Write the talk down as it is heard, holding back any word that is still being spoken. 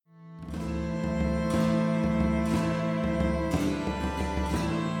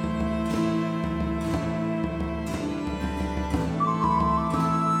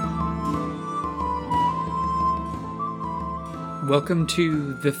Welcome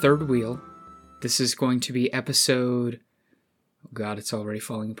to The Third Wheel. This is going to be episode... Oh god, it's already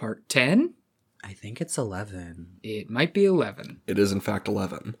falling apart. 10? I think it's 11. It might be 11. It is in fact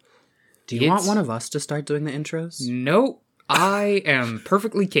 11. Do you want one of us to start doing the intros? Nope. I am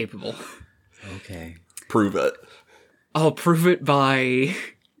perfectly capable. Okay. Prove it. I'll prove it by,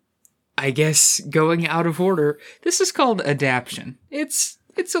 I guess, going out of order. This is called adaption. It's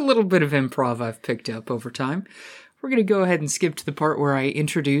a little bit of improv I've picked up over time. We're going to go ahead and skip to the part where I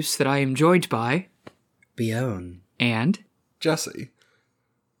introduce that I am joined by... Bjorn. And... Jesse.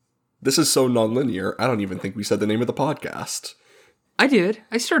 This is so non-linear, I don't even think we said the name of the podcast. I did.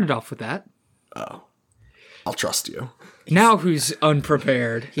 I started off with that. Oh. I'll trust you. Now who's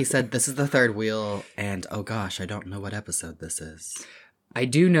unprepared? He said, this is the third wheel, and oh gosh, I don't know what episode this is. I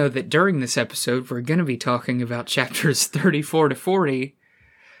do know that during this episode, we're going to be talking about chapters 34 to 40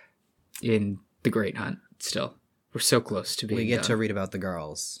 in The Great Hunt still. We're so close to being We get done. to read about the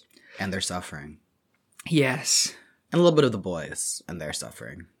girls and their suffering. Yes. And a little bit of the boys and their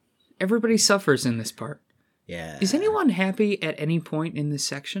suffering. Everybody suffers in this part. Yeah. Is anyone happy at any point in this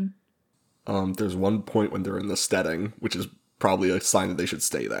section? There's one point when they're in the steading, which is probably a sign that they should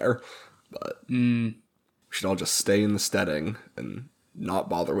stay there. But we should all just stay in the steading and not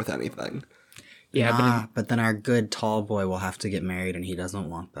bother with anything. Yeah, but then our good tall boy will have to get married and he doesn't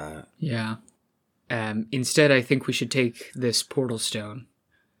want that. Yeah. Instead, I think we should take this portal stone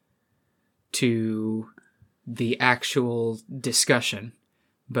to the actual discussion,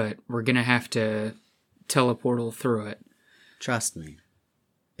 but we're going to have to teleportal through it. Trust me.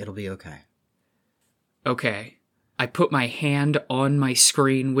 It'll be okay. Okay. I put my hand on my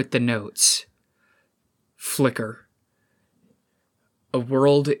screen with the notes. Flicker. A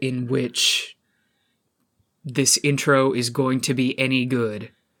world in which this intro is going to be any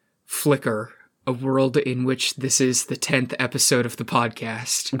good. Flicker. A world in which this is the 10th episode of the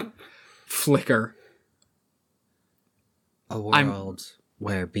podcast. Flicker. A world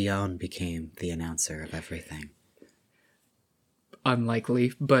where Bjorn became the announcer of everything.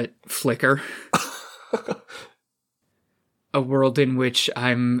 Unlikely, but flicker. A world in which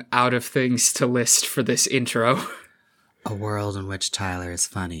I'm out of things to list for this intro. A world in which Tyler is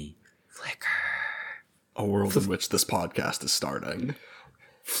funny. Flicker. A world in which this podcast is starting.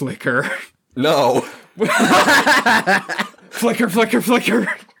 Flicker. No! Flicker, flicker, flicker.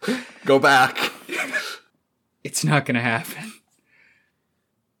 Go back! It's not gonna happen.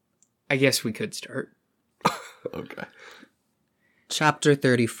 I guess we could start. Okay. Chapter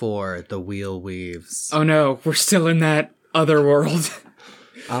 34, The Wheel Weaves. Oh no, we're still in that other world.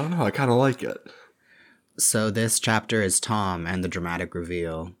 I don't know, I kind of like it. So this chapter is Tom and the dramatic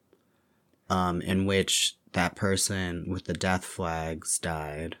reveal, in which that person with the death flags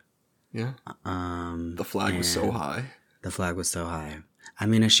died. Yeah. The flag was so high. The flag was so high. I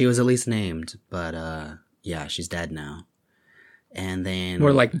mean, she was at least named, but yeah, she's dead now. And then...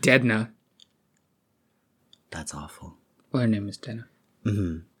 More like Dedna. That's awful. Well, her name is Dedna.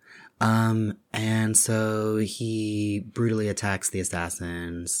 Mm-hmm. And so he brutally attacks the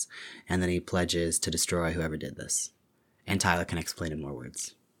assassins, and then he pledges to destroy whoever did this. And Tyler can explain in more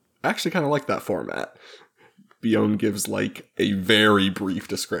words. I actually kind of like that format. Bjorn gives, like, a very brief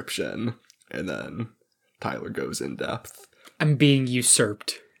description, and then Tyler goes in depth. I'm being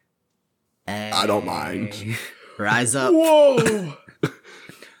usurped. Hey, I don't mind. Rise up. Whoa!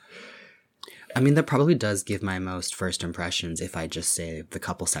 I mean, that probably does give my most first impressions if I just say the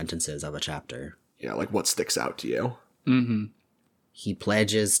couple sentences of a chapter. Yeah, like, what sticks out to you? Mm-hmm. He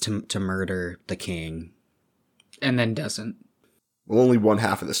pledges to murder the king. And then doesn't. Well, only one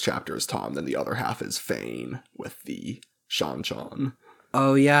half of this chapter is Tom, then the other half is Fane with the Shan-Chan.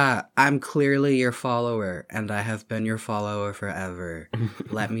 Oh yeah, I'm clearly your follower, and I have been your follower forever.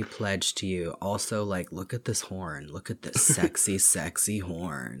 Let me pledge to you. Also, like, look at this horn. Look at this sexy, sexy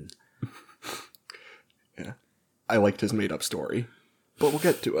horn. Yeah. I liked his made-up story, but we'll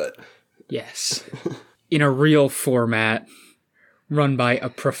get to it. Yes. In a real format, run by a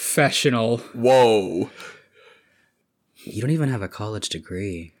professional. Whoa! You don't even have a college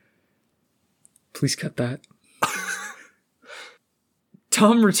degree. Please cut that.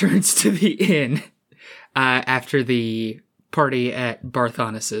 Tom returns to the inn after the party at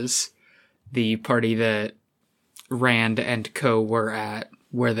Barthonis's, the party that Rand and co were at,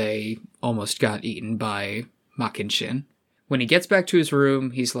 where they almost got eaten by Makinshin. When he gets back to his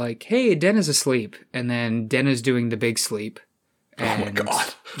room, he's like, hey, Denna's asleep. And then Denna's doing the big sleep. And, Oh my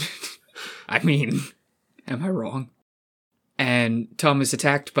god. I mean, am I wrong? And Tom is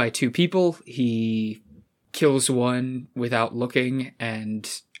attacked by two people. He kills one without looking and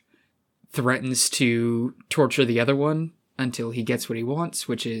threatens to torture the other one until he gets what he wants,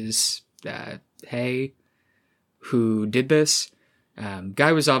 which is, hey, who did this?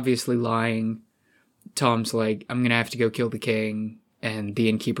 Guy was obviously lying. Tom's like, I'm gonna have to go kill the king. And the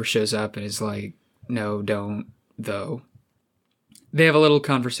innkeeper shows up and is like, no, don't, though. They have a little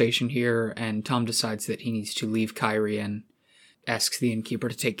conversation here, and Tom decides that he needs to leave Cairhien, asks the innkeeper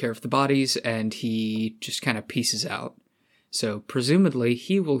to take care of the bodies, and he just kind of pieces out. So presumably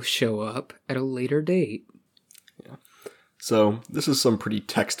he will show up at a later date. Yeah. So this is some pretty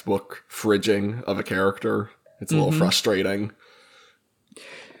textbook fridging of a character. It's a little frustrating.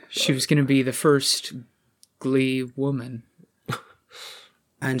 She was going to be the first Glee woman.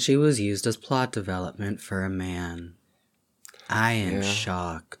 And she was used as plot development for a man. I am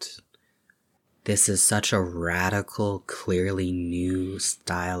shocked. This is such a radical, clearly new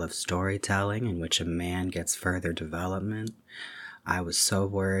style of storytelling in which a man gets further development. I was so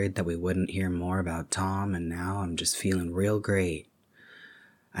worried that we wouldn't hear more about Tom, and now I'm just feeling real great.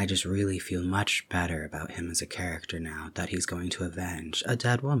 I just really feel much better about him as a character now that he's going to avenge a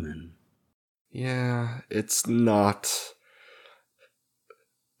dead woman. Yeah, it's not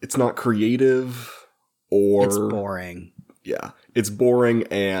creative or... It's boring. Yeah, it's boring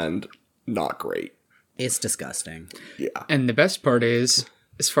and not great. It's disgusting. Yeah. And the best part is,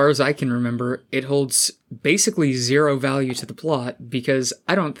 as far as I can remember, it holds basically zero value to the plot because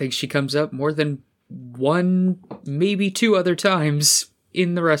I don't think she comes up more than one, maybe two other times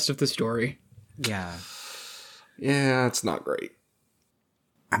in the rest of the story. Yeah. Yeah, it's not great.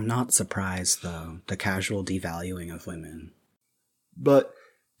 I'm not surprised, though, the casual devaluing of women. But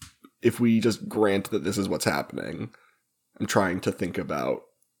if we just grant that this is what's happening, I'm trying to think about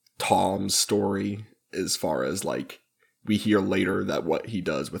Tom's story as far as, like, we hear later that what he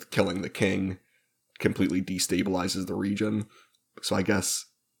does with killing the king completely destabilizes the region. So I guess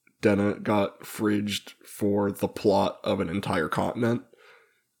Denna got fridged for the plot of an entire continent.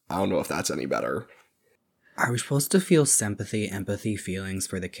 I don't know if that's any better. Are we supposed to feel sympathy, empathy, feelings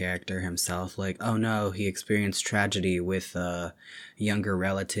for the character himself? Like, oh no, he experienced tragedy with a younger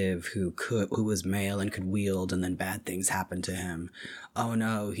relative who was male and could wield, and then bad things happened to him. Oh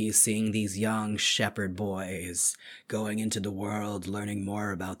no, he's seeing these young shepherd boys going into the world, learning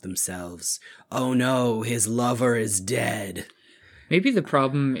more about themselves. Oh no, his lover is dead. Maybe the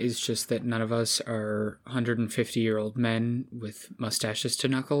problem is just that none of us are 150-year-old men with mustaches to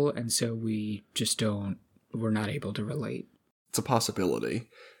knuckle, and so we're not able to relate. It's a possibility.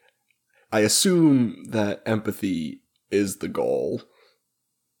 I assume that empathy is the goal.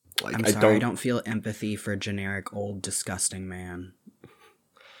 Like, I'm sorry, I don't feel empathy for a generic old disgusting man.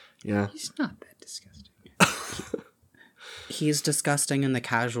 Yeah. He's not that disgusting. He's disgusting in the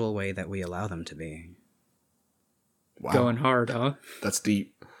casual way that we allow them to be. Wow. Going hard, huh? That's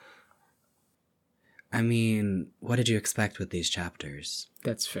deep. I mean, what did you expect with these chapters?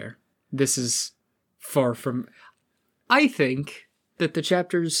 That's fair. This is far from... I think that the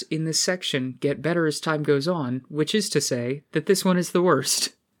chapters in this section get better as time goes on, which is to say that this one is the worst.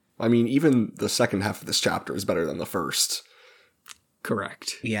 I mean, even the second half of this chapter is better than the first.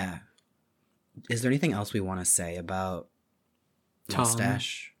 Correct. Yeah. Is there anything else we want to say about Tom?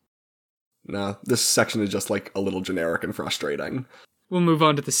 Mustache? No, this section is just like a little generic and frustrating. We'll move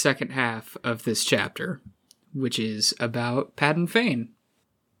on to the second half of this chapter, which is about Padan Fain.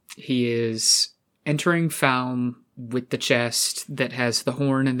 He is entering Falm with the chest that has the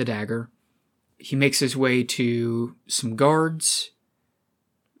horn and the dagger. He makes his way to some guards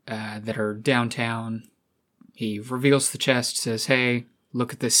that are downtown. He reveals the chest, says, hey,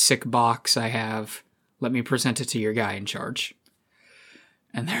 look at this sick box I have. Let me present it to your guy in charge.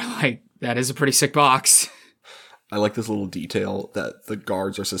 And they're like, that is a pretty sick box. I like this little detail that the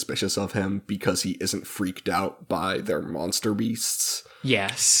guards are suspicious of him because he isn't freaked out by their monster beasts.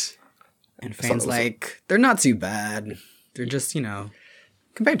 Yes. And Fane's like, they're not too bad. They're just,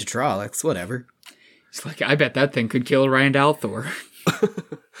 compared to Trollocs, whatever. It's like, I bet that thing could kill Rand al'Thor.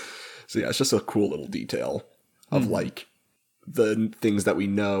 So yeah, it's just a cool little detail of like the things that we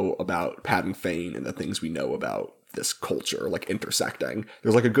know about Padan Fain and the things we know about this culture, like intersecting.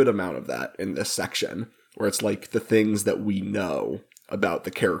 There's like a good amount of that in this section where it's like the things that we know about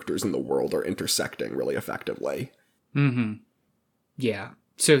the characters in the world are intersecting really effectively. Mm-hmm. Yeah.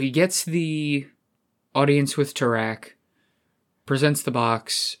 So he gets the audience with Turak, presents the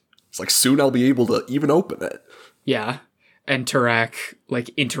box. It's like, soon I'll be able to even open it. Yeah. And Turak,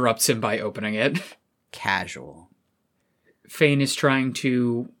 interrupts him by opening it. Casual. Fain is trying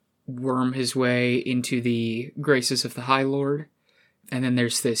to worm his way into the graces of the High Lord. And then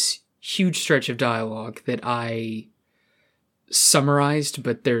there's this huge stretch of dialogue that I summarized,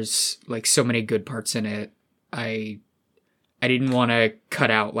 but there's so many good parts in it. I I didn't want to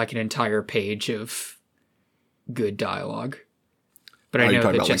cut out like an entire page of good dialogue. But I you're know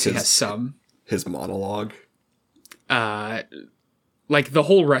talking that about, like, Jesse has some. His monologue. Like the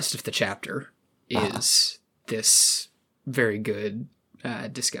whole rest of the chapter is this very good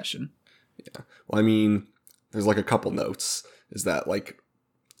discussion. Yeah. Well, I mean, there's like a couple notes. Is that like,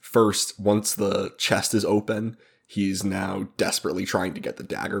 first, once the chest is open, he's now desperately trying to get the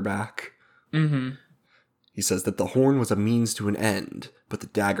dagger back. Mm-hmm. He says that the horn was a means to an end, but the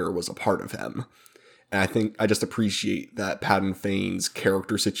dagger was a part of him. And I think I just appreciate that Padan Fane's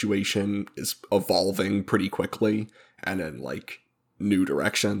character situation is evolving pretty quickly and in like new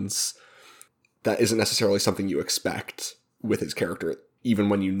directions. That isn't necessarily something you expect with his character, even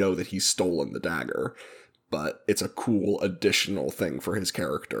when you know that he's stolen the dagger. But it's a cool additional thing for his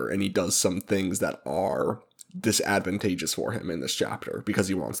character, and he does some things that are disadvantageous for him in this chapter because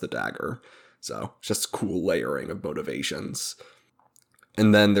he wants the dagger. So it's just cool layering of motivations.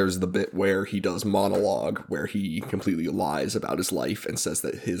 And then there's the bit where he does monologue, where he completely lies about his life and says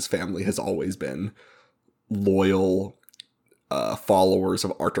that his family has always been loyal followers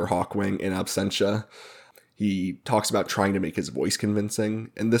of Arthur Hawkwing in absentia. He talks about trying to make his voice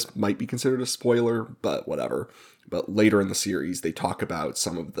convincing, and this might be considered a spoiler, but whatever. But later in the series, they talk about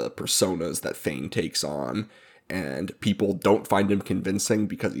some of the personas that Fane takes on, and people don't find him convincing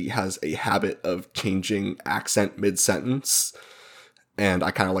because he has a habit of changing accent mid-sentence. And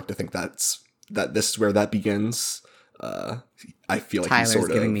I kind of like to think that this is where that begins. I feel like Tyler's he's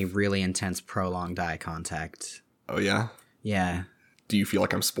giving me really intense prolonged eye contact. Oh, yeah? Yeah. Do you feel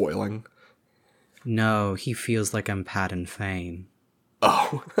like I'm spoiling? No, he feels like I'm Padan Fane.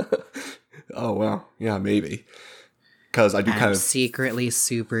 Oh. Oh, well, yeah, maybe. Because I do kind of... secretly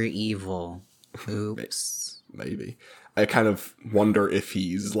super evil. Oops. Maybe. I kind of wonder if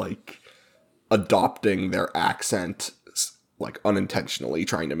he's, like, adopting their accent, like, unintentionally,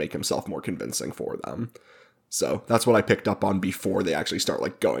 trying to make himself more convincing for them. So that's what I picked up on before they actually start,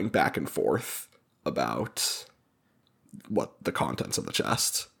 like, going back and forth about what the contents of the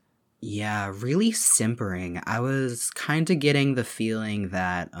chest. Yeah, really simpering. I was kind of getting the feeling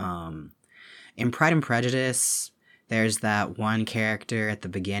that in Pride and Prejudice, there's that one character at the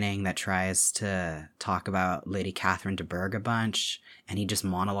beginning that tries to talk about Lady Catherine de Bourgh a bunch, and he just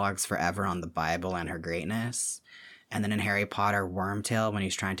monologues forever on the Bible and her greatness. And then in Harry Potter Wormtail, when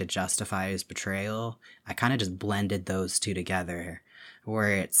he's trying to justify his betrayal, I kind of just blended those two together,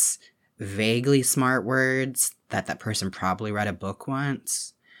 where it's vaguely smart words that person probably read a book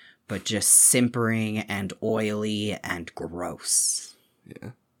once, but just simpering and oily and gross. Yeah.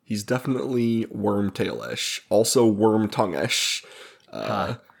 He's definitely Wormtail-ish, also Wormtongue-ish.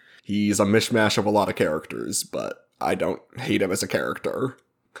 He's a mishmash of a lot of characters, but I don't hate him as a character.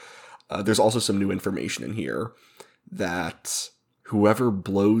 There's also some new information in here that whoever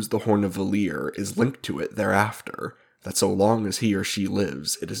blows the Horn of Valere is linked to it thereafter, that so long as he or she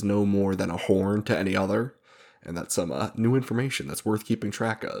lives, it is no more than a horn to any other. And that's some new information that's worth keeping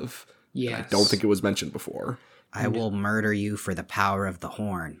track of. Yes. I don't think it was mentioned before. I will murder you for the power of the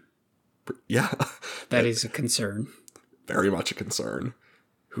horn. Yeah. That is a concern. Very much a concern.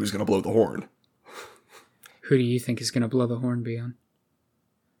 Who's going to blow the horn? Who do you think is going to blow the horn, Beyond?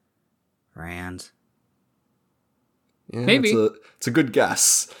 Rand. Yeah, Maybe. It's a good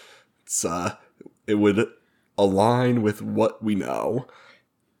guess. It would align with what we know.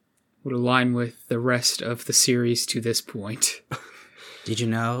 Would align with the rest of the series to this point. Did you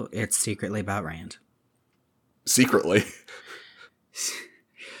know it's secretly about Rand? Secretly.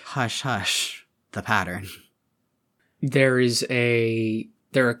 Hush, hush. The pattern. There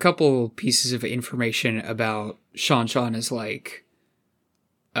are a couple pieces of information about Shan as like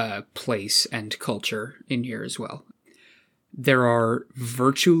place and culture in here as well. There are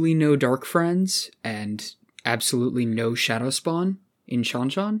virtually no Dark Friends and absolutely no Shadow Spawn in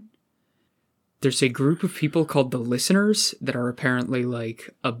Shan. There's a group of people called the Listeners that are apparently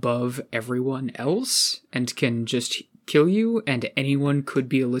like above everyone else and can just kill you, and anyone could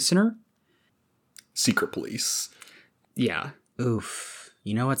be a listener. Secret police. Yeah. Oof.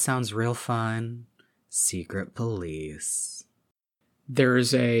 You know what sounds real fun? Secret police.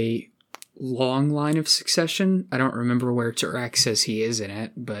 There's a long line of succession. I don't remember where Turak says he is in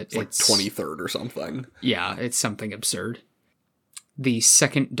it, but It's like 23rd or something. Yeah, it's something absurd. The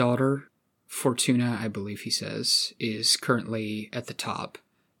second daughter, Fortuna, I believe he says, is currently at the top.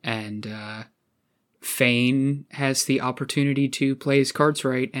 And Fane has the opportunity to play his cards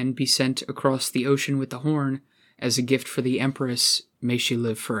right and be sent across the ocean with the horn as a gift for the Empress. May she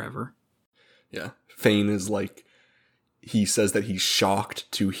live forever. Yeah. Fane is like he says that he's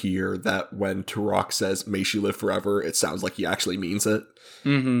shocked to hear that when Turok says, "May she live forever," it sounds like he actually means it.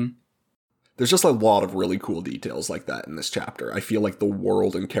 Mm-hmm. There's just a lot of really cool details like that in this chapter. I feel like the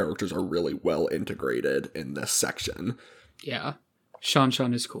world and characters are really well integrated in this section. Yeah. Shan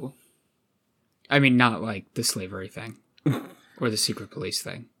is cool. I mean, not like the slavery thing. Or the secret police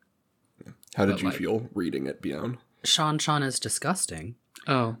thing. How did But, you like- feel reading it, Bjorn? Shan is disgusting,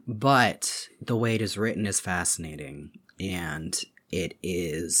 Oh. but the way it is written is fascinating, and it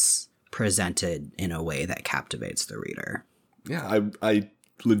is presented in a way that captivates the reader. Yeah, I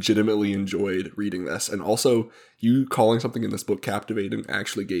legitimately enjoyed reading this. And also, you calling something in this book captivating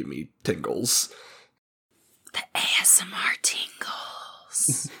actually gave me tingles. The ASMR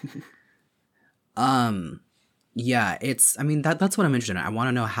tingles. Yeah, that's what I'm interested in. I want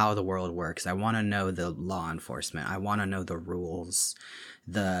to know how the world works. I want to know the law enforcement. I want to know the rules,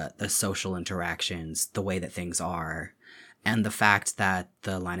 the social interactions, the way that things are. And the fact that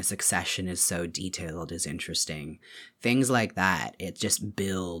the line of succession is so detailed is interesting. Things like that, it just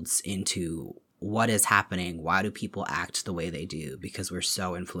builds into what is happening. Why do people act the way they do? Because we're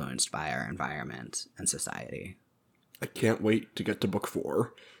so influenced by our environment and society. I can't wait to get to book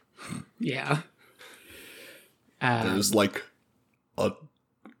 4. Yeah. There's like I'm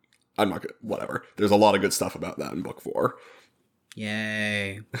not good. Whatever. There's a lot of good stuff about that in book 4.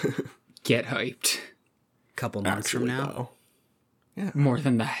 Yay. Get hyped. Couple months from now. though. More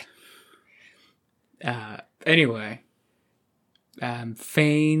than that. Anyway.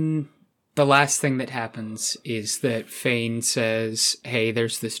 Fane... The last thing that happens is that Fane says, "Hey,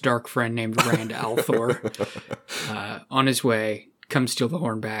 there's this dark friend named Rand Althor on his way. Come steal the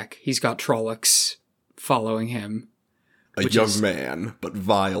horn back. He's got Trollocs following him." A Which young is- man, but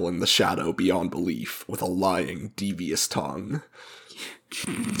vile in the shadow beyond belief, with a lying, devious tongue.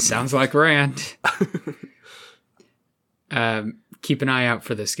 Sounds like Rand. Keep an eye out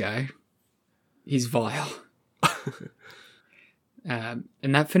for this guy. He's vile. And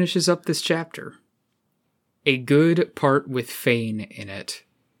that finishes up this chapter. A good part with Fane in it,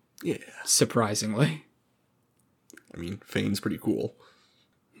 Yeah. surprisingly. I mean, Fane's pretty cool.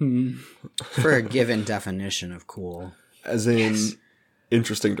 For a given definition of cool. As in, Yes.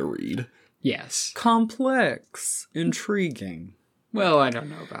 interesting to read. Yes. Complex. Intriguing. Well, I don't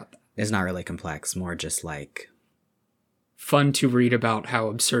know about that. It's not really complex, more just like... Fun to read about how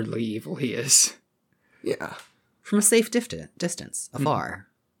absurdly evil he is. Yeah. from a safe distance, afar.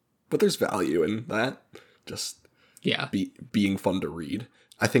 But there's value in that. Just Yeah. being fun to read.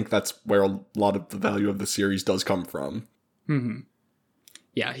 I think that's where a lot of the value of the series does come from.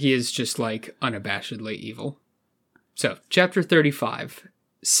 Yeah, he is just like unabashedly evil. So, chapter 35,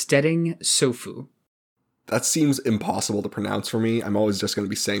 Stedding Sofu. That seems impossible to pronounce for me. I'm always just going to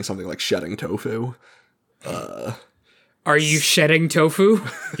be saying something like shedding tofu. Are you shedding tofu?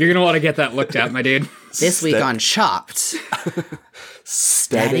 You're going to want to get that looked at, my dude. This week on Chopped.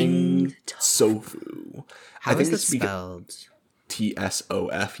 Stedding Sofu. How is this spelled?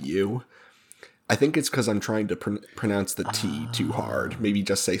 TSOFU. I think it's because I'm trying to pronounce the T too hard. Maybe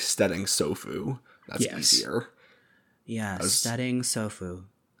just say Stedding Sofu. That's Yes. easier. Yeah, Stedding Sofu.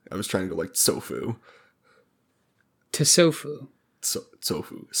 I was trying to go like Sofu. To Sofu.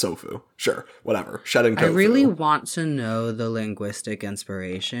 Sofu. Sure, whatever. Shedding I tofu. really want to know the linguistic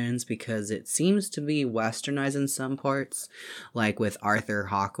inspirations because it seems to be westernized in some parts, like with Arthur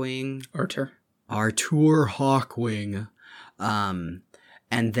Hawkwing. Arthur. Arthur Hawkwing.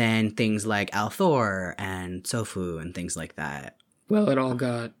 And then things like Althor and Sofu and things like that. Well, it all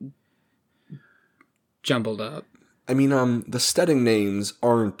got jumbled up. I mean, the Stedding names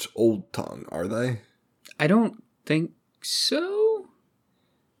aren't Old Tongue, are they? I don't think so.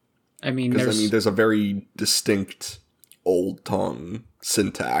 I mean, Because there's a very distinct Old Tongue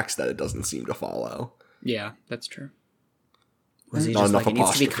syntax that it doesn't seem to follow. yeah, that's true. Was he Not just enough like, it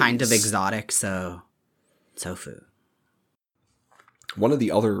needs to be kind of apostrophes. exotic, so Sofu. One of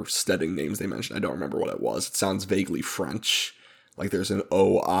the other Stedding names they mentioned, I don't remember what it was. It sounds vaguely French. Like there's an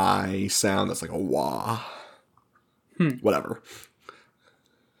O-I sound that's like a wah. Whatever.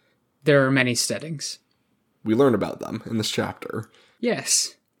 There are many Steddings. We learn about them in this chapter.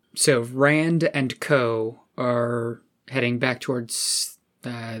 Yes. So Rand and Co. are heading back towards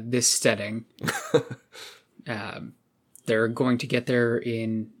this Stedding. They're going to get there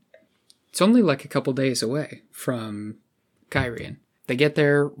in... It's only like a couple days away from Kyrian. They get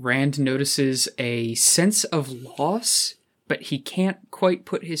there, Rand notices a sense of loss, but he can't quite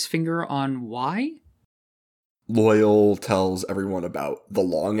put his finger on why. Loyal tells everyone about the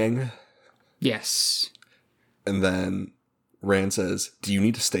longing, Yes. and then Rand says, "Do you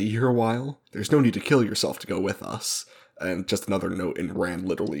need to stay here a while? There's no need to kill yourself to go with us." And just another note, and Rand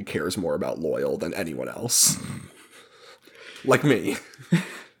literally cares more about Loyal than anyone else. Like me.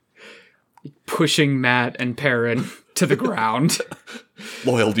 Pushing Matt and Perrin to the ground.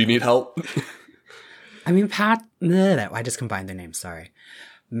 Loyal, do you need help? I mean, I just combined their names, sorry.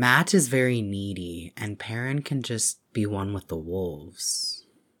 Matt is very needy, and Perrin can just be one with the wolves.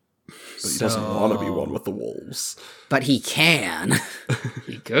 But he doesn't want to be one with the wolves. But he can.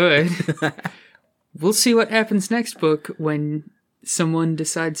 He could. We'll see what happens next book when someone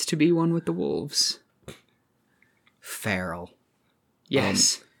decides to be one with the wolves. Feral.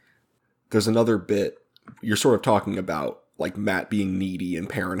 Yes. There's another bit, you're sort of talking about like Matt being needy and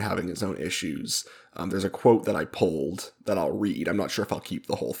Perrin having his own issues. There's a quote that I pulled that I'll read. I'm not sure if I'll keep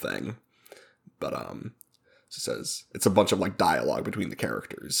the whole thing. But it says, it's a bunch of like dialogue between the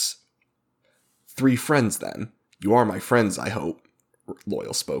characters. 3 friends then. You are my friends, I hope,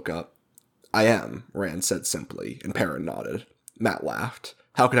 Loyal spoke up. I am, Rand said simply, and Perrin nodded. Matt laughed.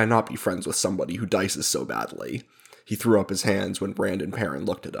 How could I not be friends with somebody who dices so badly? He threw up his hands when Rand and Perrin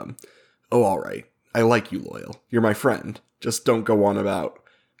looked at him. Oh, all right. I like you, Loyal. You're my friend. Just don't go on about,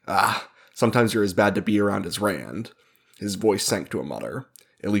 sometimes you're as bad to be around as Rand. His voice sank to a mutter.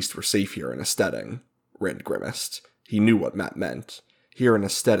 At least we're safe here in Estedding. Rand grimaced. He knew what Matt meant. Here in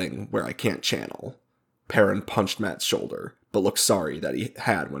Estedding, where I can't channel. Perrin punched Matt's shoulder, but looked sorry that he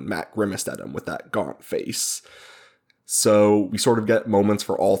had when Matt grimaced at him with that gaunt face. So we sort of get moments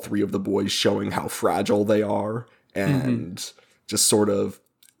for all 3 of the boys showing how fragile they are, and just sort of,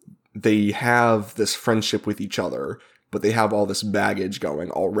 they have this friendship with each other, but they have all this baggage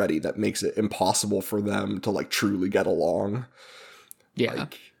going already that makes it impossible for them to like truly get along. Yeah.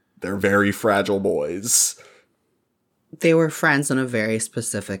 Like, they're very fragile boys. They were friends in a very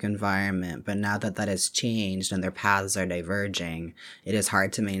specific environment, but now that that has changed and their paths are diverging, it is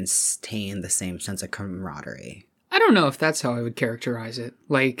hard to maintain the same sense of camaraderie. I don't know if that's how I would characterize it.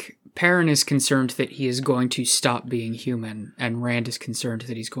 Like, Perrin is concerned that he is going to stop being human, and Rand is concerned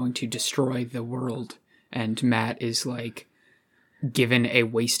that he's going to destroy the world, and Matt is, like, given a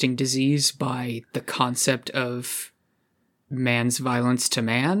wasting disease by the concept of man's violence to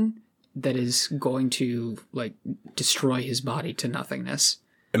man that is going to, like, destroy his body to nothingness.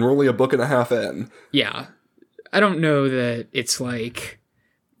 And we're only a book and a half in. Yeah. I don't know that it's like,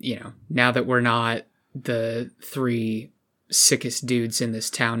 you know, now that we're not the 3 sickest dudes in this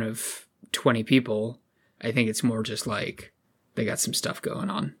town of 20 people, I think it's more just like they got some stuff going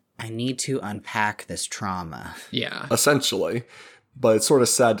on. I need to unpack this trauma. Yeah. Essentially. But it's sort of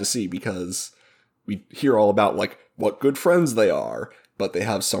sad to see because we hear all about like what good friends they are, but they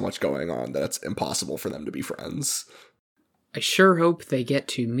have so much going on that it's impossible for them to be friends. I sure hope they get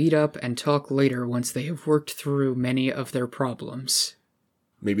to meet up and talk later once they have worked through many of their problems.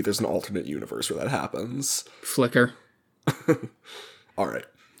 Maybe there's an alternate universe where that happens. Flicker. All right.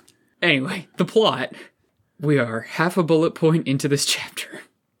 Anyway, the plot. We are half a bullet point into this chapter.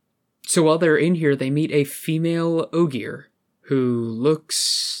 So while they're in here, they meet a female Ogier who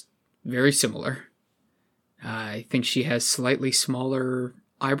looks very similar. I think she has slightly smaller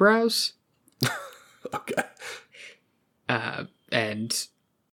eyebrows. Okay. And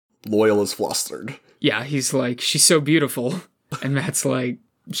Loyal is flustered. yeah, he's like, she's so beautiful. And Matt's like,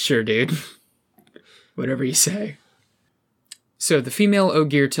 sure, dude. Whatever you say. So the female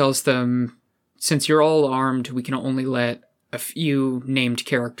Ogier tells them, since you're all armed, we can only let a few named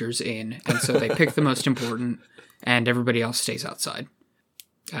characters in. And so they pick the most important, and everybody else stays outside.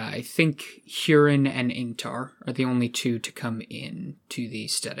 I think Hurin and Ingtar are the only 2 to come in to the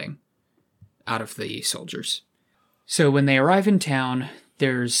steading out of the soldiers. So when they arrive in town,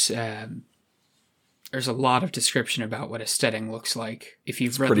 there's a lot of description about what a steading looks like. If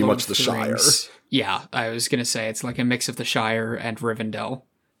you've read pretty Lord much of the Rings, Shire. Yeah, I was going to say it's like a mix of the Shire and Rivendell.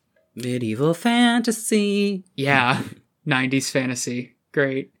 Medieval fantasy. Yeah, 90s fantasy.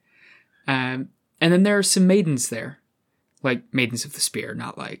 Great. And then there are some maidens there. Like Maidens of the Spear,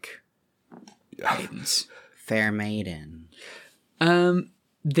 not like maidens. Fair maiden.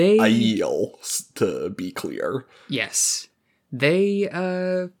 They... Aiel, to be clear. Yes. They,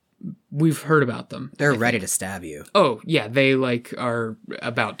 we've heard about them. They're ready to stab you. Oh, yeah, they, like, are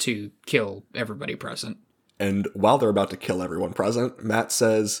about to kill everybody present. And while they're about to kill everyone present, Matt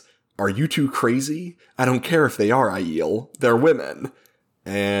says, "Are you 2 crazy? I don't care if they are Aiel. They're women."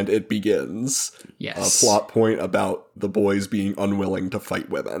 And it begins. Yes. A plot point about the boys being unwilling to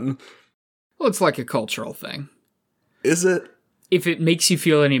fight women. Well, it's like a cultural thing. Is it? If it makes you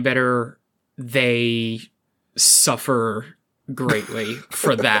feel any better, they suffer greatly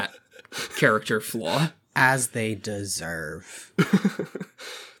for that character flaw. As they deserve.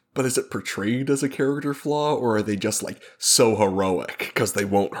 But is it portrayed as a character flaw, or are they just, like, so heroic because they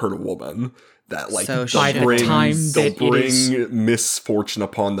won't hurt a woman that, like, So by the time they'll that it is- bring misfortune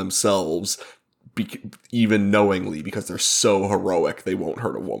upon themselves, even knowingly, because they're so heroic they won't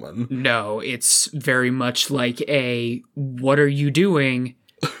hurt a woman? No, it's very much like what are you doing?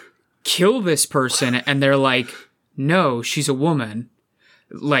 Kill this person. And they're like, no, she's a woman.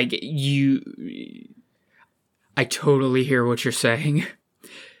 Like, I totally hear what you're saying.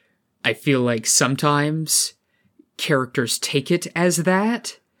 I feel like sometimes characters take it as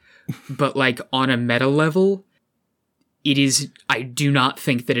that, but like on a meta level, I do not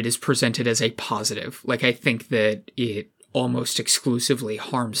think that it is presented as a positive. Like, I think that it almost exclusively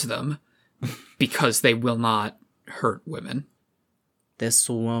harms them because they will not hurt women. This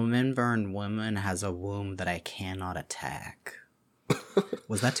woman-born woman has a womb that I cannot attack.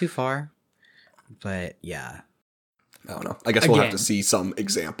 Was that too far? But yeah. I don't know. I guess we'll have Again. to see some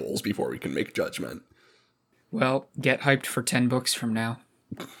examples before we can make judgment. Well, get hyped for 10 books from now.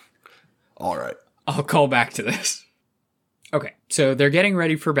 All right. I'll call back to this. Okay, so they're getting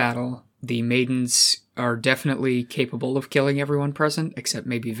ready for battle. The maidens are definitely capable of killing everyone present, except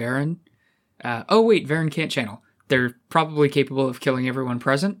maybe Varen. Oh wait, Varen can't channel. They're probably capable of killing everyone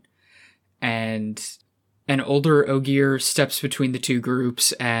present. And an older Ogier steps between the two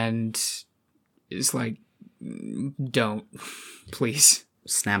groups and is like, don't, please.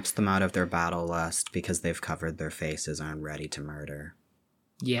 Snaps them out of their battle lust because they've covered their faces and are ready to murder.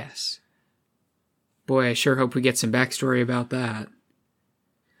 Yes. Boy, I sure hope we get some backstory about that.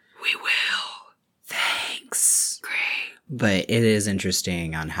 We will. Thanks. Great. But it is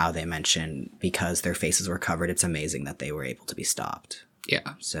interesting on how they mention because their faces were covered, it's amazing that they were able to be stopped.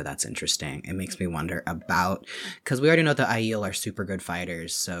 Yeah. So that's interesting. It makes me wonder about, because we already know the Aiel are super good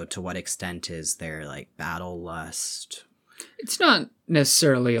fighters, so to what extent is their, like, battle lust? It's not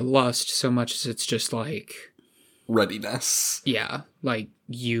necessarily a lust so much as it's just like, Readiness. yeah, like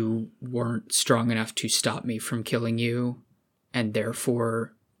you weren't strong enough to stop me from killing you, and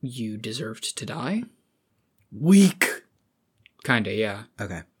therefore you deserved to die? Weak! Kinda, yeah.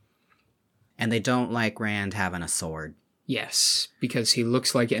 Okay. And they don't like Rand having a sword. Yes, because he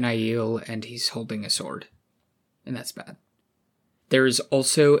looks like an Aiel and he's holding a sword. And that's bad. There is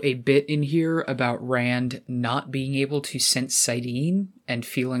also a bit in here about Rand not being able to sense Saidin and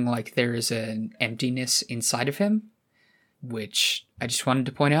feeling like there is an emptiness inside of him, which I just wanted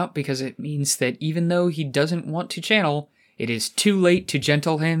to point out because it means that even though he doesn't want to channel, it is too late to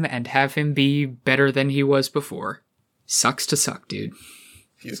gentle him and have him be better than he was before. Sucks to suck, dude.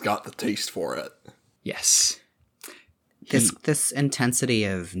 He's got the taste for it. Yes. This intensity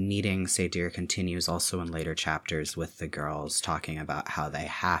of needing Sadir continues also in later chapters with the girls talking about how they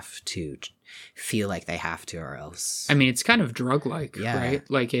have to feel like they have to or else. I mean, it's kind of drug-like, Yeah. right?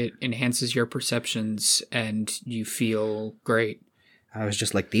 Like, it enhances your perceptions and you feel great. I was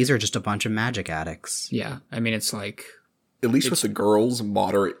just like, these are just a bunch of magic addicts. Yeah, I mean, it's like... At least with the girls,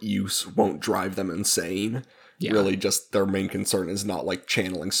 moderate use won't drive them insane. Yeah. Really, just their main concern is not, like,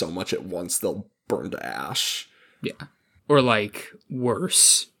 channeling so much at once they'll burn to ash. Yeah. Or, like,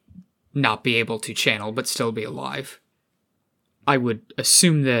 worse, not be able to channel but still be alive. I would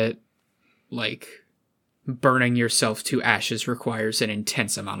assume that, like, burning yourself to ashes requires an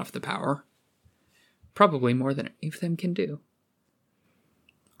intense amount of the power. Probably more than any of them can do.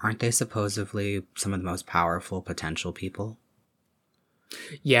 Aren't they supposedly some of the most powerful potential people?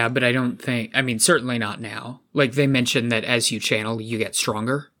 Yeah, but I don't think... I mean, certainly not now. Like, they mentioned that as you channel, you get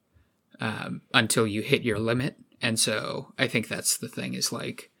stronger until you hit your limit. And so I think that's the thing is,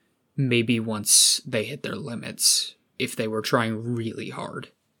 like, maybe once they hit their limits, if they were trying really hard,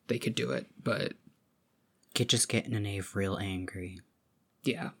 they could do it. But Just getting Nanaeve real angry.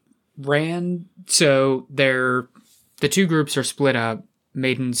 yeah. Rand, so the two groups are split up.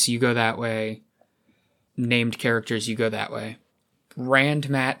 Maidens, you go that way. Named characters, you go that way. Rand,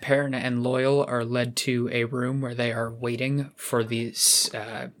 Matt, Perrin, and Loyal are led to a room where they are waiting for this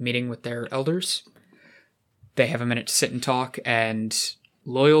meeting with their elders. They have a minute to sit and talk, and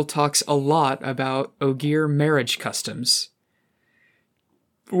Loyal talks a lot about Ogier marriage customs.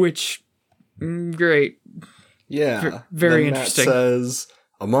 Which, great. Yeah. Very Then interesting. Matt says,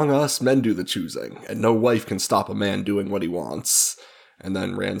 among us, men do the choosing, and no wife can stop a man doing what he wants. And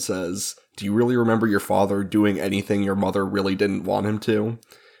then Rand says, do you really remember your father doing anything your mother really didn't want him to?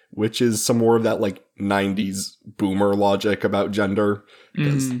 Which is some more of that, like, 90s boomer logic about gender.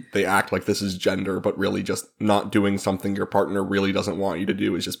 Because they act like this is gender, but really just not doing something your partner really doesn't want you to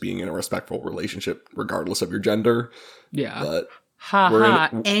do is just being in a respectful relationship, regardless of your gender. Yeah. But Ha we're in- ha,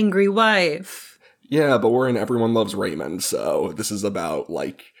 angry wife. yeah, but we're in Everyone Loves Raymond, so this is about,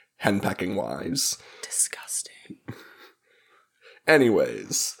 like, henpecking wise. Disgusting.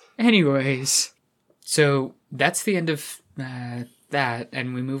 Anyways, so that's the end of that,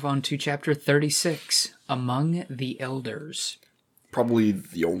 and we move on to chapter 36, Among the Elders. probably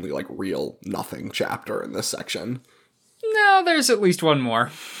the only like real nothing chapter in this section. No, there's at least one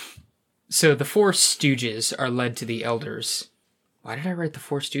more. So the Four Stooges are led to the Elders. Why did I write the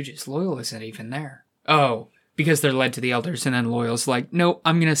Four Stooges? Loyal isn't even there. Oh, because they're led to the Elders, and then Loyal's like, no,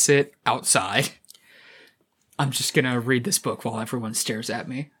 I'm going to sit outside. I'm just going to read this book while everyone stares at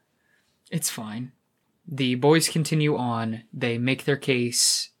me. It's fine. The boys continue on. They make their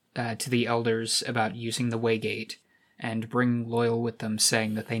case to the Elders about using the Waygate, and bring Loyal with them,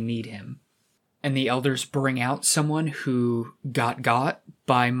 saying that they need him. And the Elders bring out someone who got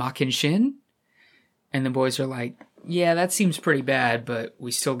by Makin Shin. And the boys are like, yeah, that seems pretty bad, but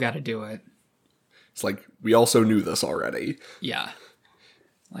we still gotta do it. It's like, we also knew this already. Yeah.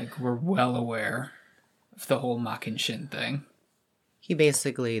 Like, we're well aware of the whole Makin Shin thing. He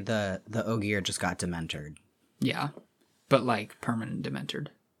basically, the Ogier just got dementored. Yeah. But, like, permanent dementored.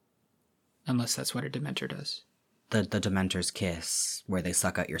 Unless that's what a dementor does. The Dementor's kiss, where they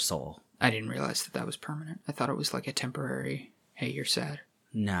suck out your soul. I didn't realize that was permanent. I thought it was like a temporary, hey, you're sad.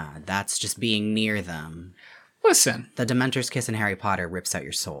 Nah, that's just being near them. Listen. The Dementor's kiss in Harry Potter rips out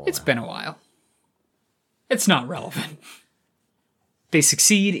your soul. It's been a while. It's not relevant. They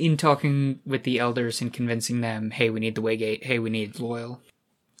succeed in talking with the Elders and convincing them, hey, we need the Waygate, hey, we need Loyal.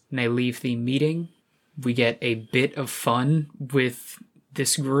 And they leave the meeting. We get a bit of fun with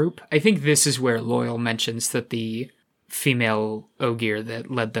this group. I think this is where Loyal mentions that the female Ogier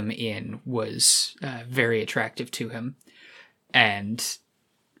that led them in was very attractive to him. And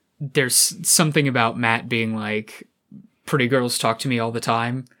there's something about Matt being like, pretty girls talk to me all the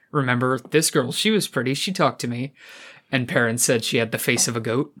time. Remember, this girl, she was pretty, she talked to me. And Perrin said she had the face of a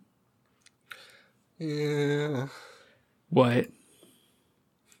goat. Yeah. What?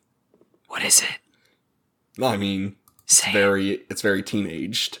 What is it? I mean, it's very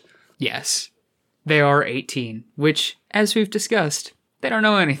teenaged. Yes. They are 18, which, as we've discussed, they don't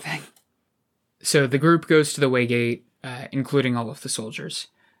know anything. So the group goes to the Waygate, including all of the soldiers.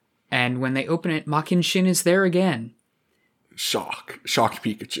 And when they open it, Makin Shin is there again. Shock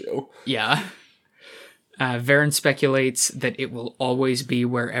Pikachu. Yeah. Varen speculates that it will always be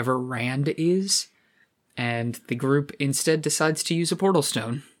wherever Rand is, and the group instead decides to use a portal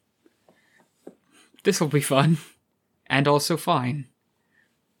stone. This'll be fun. And also fine.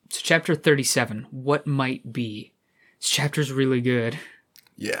 So chapter 37, What Might Be. This chapter's really good.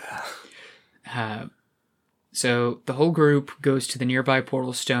 Yeah. So the whole group goes to the nearby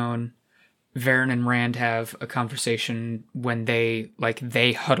portal stone. Varen and Rand have a conversation when they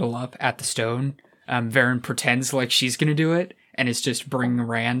huddle up at the stone. Varen pretends like she's gonna do it, and it's just bringing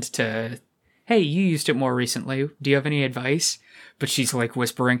Rand to, hey, you used it more recently. Do you have any advice? But she's like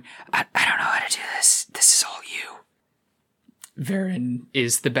whispering, I don't know how to do this. This is all you. Varen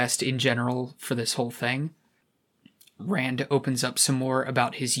is the best in general for this whole thing. Rand opens up some more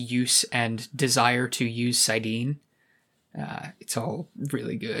about his use and desire to use saidin. It's all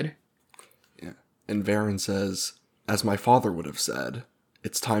really good. Yeah. And Varen says, as my father would have said,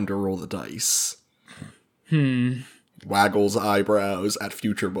 it's time to roll the dice. Waggles eyebrows at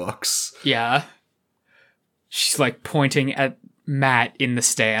future books. Yeah. She's like pointing at Matt in the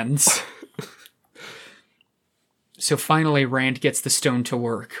stands. So finally Rand gets the stone to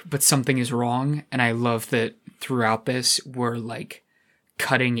work, but something is wrong, and I love that throughout this we're like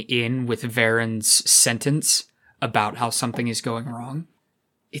cutting in with Varen's sentence about how something is going wrong.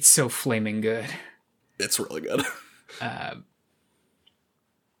 It's so flaming good. It's really good.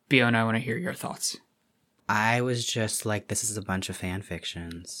 Bion, I want to hear your thoughts. I was just like, this is a bunch of fan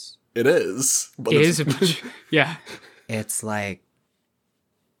fictions. It is. But It is a bunch. Yeah. It's like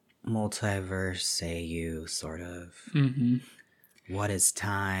multiverse AU, sort of. Mm-hmm. What is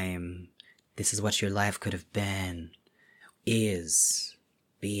time? This is what your life could have been. Is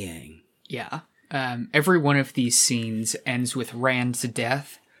being. Yeah. Every one of these scenes ends with Rand's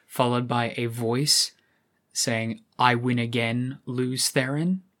death, followed by a voice saying, I win again, lose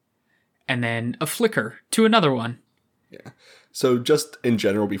Theron. And then a flicker to another one. Yeah. So just in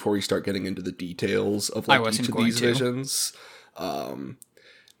general, before we start getting into the details of like each of these visions,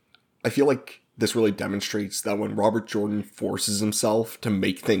 I feel like this really demonstrates that when Robert Jordan forces himself to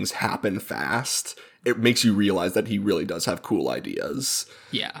make things happen fast, it makes you realize that he really does have cool ideas.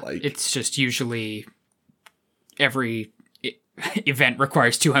 Yeah. Like, it's just usually every event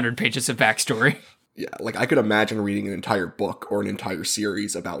requires 200 pages of backstory. Yeah, like I could imagine reading an entire book or an entire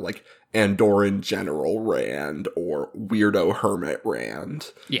series about like Andorran General Rand or Weirdo Hermit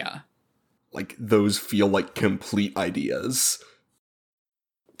Rand. Yeah. Like those feel like complete ideas.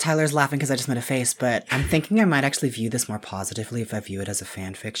 Tyler's laughing because I just made a face, but I'm thinking I might actually view this more positively if I view it as a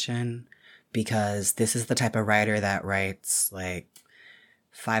fan fiction, because this is the type of writer that writes like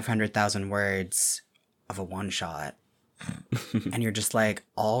 500,000 words of a one shot. And you're just like,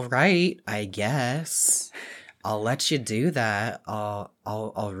 all right, I guess I'll let you do that.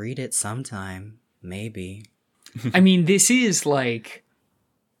 I'll read it sometime, maybe. I mean, this is like,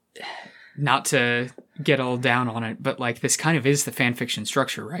 not to get all down on it, but like this kind of is the fan fiction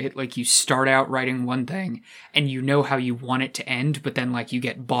structure, right? Like you start out writing one thing and you know how you want it to end, but then like you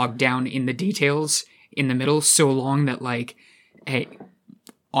get bogged down in the details in the middle so long that like, hey,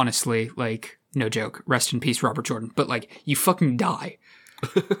 honestly, like, no joke, rest in peace, Robert Jordan, but like you fucking die.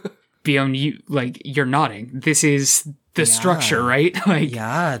 Beyond you, like, you're nodding. This is the structure, right? Like,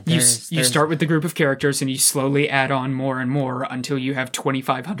 Yeah, you start with the group of characters and you slowly add on more and more until you have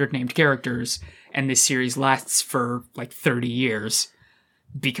 2,500 named characters, and this series lasts for like 30 years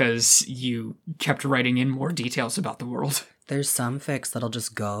because you kept writing in more details about the world. There's some fics that'll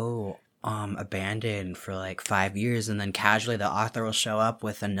just go abandoned for like 5 years, and then casually the author will show up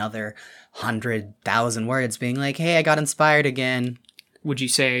with another 100,000 words being like, hey, I got inspired again. Would you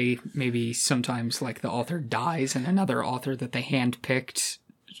say maybe sometimes like the author dies and another author that they handpicked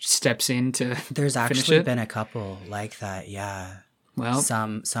steps in to There's finish actually it? been a couple like that, yeah. Well,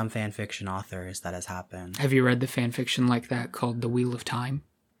 Some fan fiction authors that has happened. have you read the fan fiction like that called The Wheel of Time?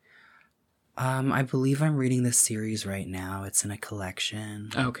 I believe I'm reading this series right now. It's in a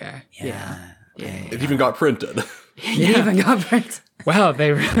collection. Okay. Yeah. It even got printed. It even got print. Wow,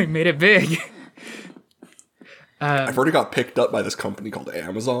 they really made it big. I've already got picked up by this company called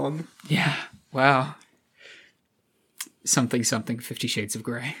Amazon. Yeah. Wow. Something, 50 Shades of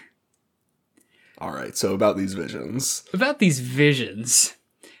Grey. All right, so about these visions. About these visions.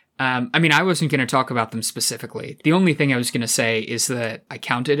 I mean, I wasn't going to talk about them specifically. The only thing I was going to say is that I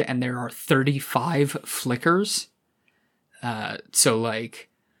counted and there are 35 flickers. So, like,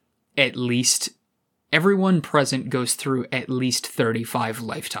 at least everyone present goes through at least 35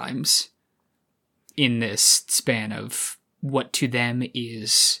 lifetimes in this span of what to them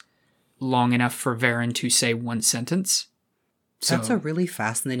is long enough for Varen to say one sentence. So, That's a really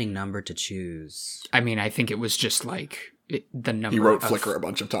fascinating number to choose. I mean, I think it was just like the number. He wrote of, Flickr a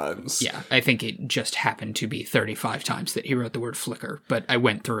bunch of times. Yeah, I think it just happened to be 35 times that he wrote the word flicker, but I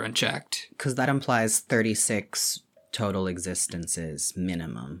went through and checked. Because that implies 36 total existences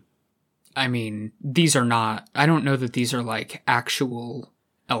minimum. I mean, these are not, I don't know that these are like actual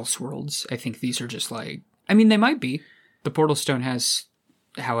Elseworlds. I think these are just like, I mean, they might be. The Portal Stone has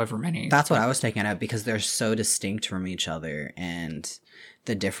however many. That's what I was taking out, because they're so distinct from each other, and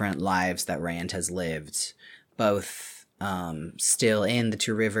the different lives that Rand has lived, both still in the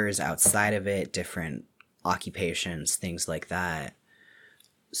Two Rivers, outside of it, different occupations, things like that.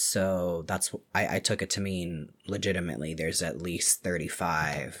 So that's, I took it to mean legitimately there's at least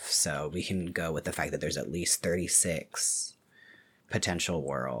 35, so we can go with the fact that there's at least 36 potential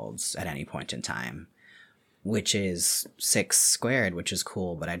worlds at any point in time, which is 6 squared, which is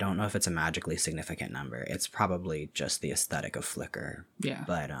cool, but I don't know if it's a magically significant number. It's probably just the aesthetic of Flickr. Yeah.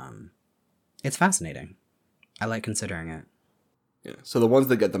 But it's fascinating. I like considering it. Yeah. So the ones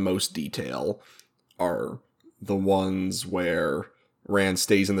that get the most detail are the ones where Rand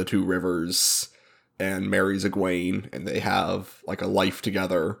stays in the Two Rivers and marries Egwene, and they have like a life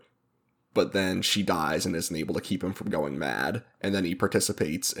together, but then she dies and isn't able to keep him from going mad, and then he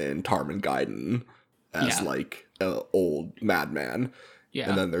participates in Tarman Gaiden as like an old madman. Yeah.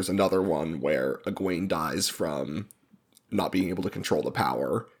 And then there's another one where Egwene dies from not being able to control the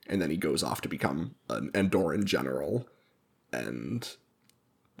power, and then he goes off to become an Andorran general. And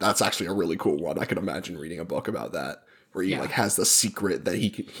that's actually a really cool one. I could imagine reading a book about that, where he like has the secret that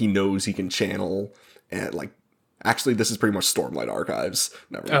he knows he can channel, and like, actually this is pretty much Stormlight Archives.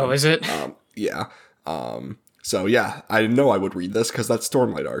 Never mind. Oh, is it? Yeah. So yeah, I know I would read this because that's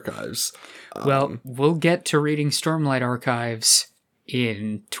Stormlight Archives. Well, we'll get to reading Stormlight Archives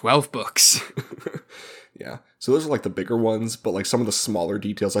in 12 books. Yeah. So those are like the bigger ones, but like some of the smaller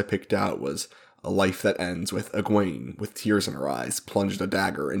details I picked out was a life that ends with Egwene, with tears in her eyes, plunged a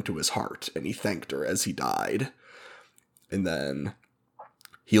dagger into his heart, and he thanked her as he died. And then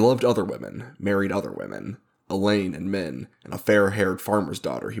he loved other women, married other women, Elaine and Min, and a fair-haired farmer's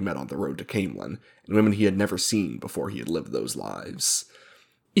daughter he met on the road to Camelin, and women he had never seen before he had lived those lives.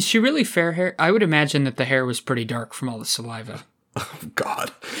 Is she really fair hair? I would imagine that the hair was pretty dark from all the saliva. Oh,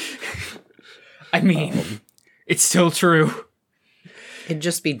 God. I mean, it's still true. It'd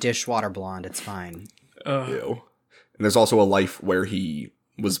just be dishwater blonde. It's fine. Ew. And there's also a life where he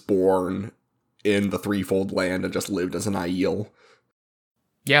was born in the Threefold Land and just lived as an Aiel.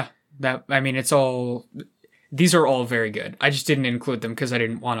 Yeah, it's all... These are all very good. I just didn't include them because I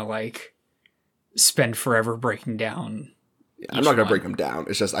didn't want to, like, spend forever breaking down. Yeah, I'm not going to break them down.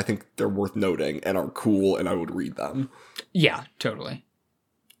 It's just I think they're worth noting and are cool, and I would read them. Yeah, totally.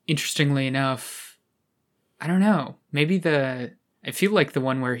 Interestingly enough, I don't know. Maybe I feel like the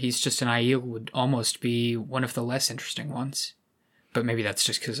one where he's just an Aiel would almost be one of the less interesting ones. But maybe that's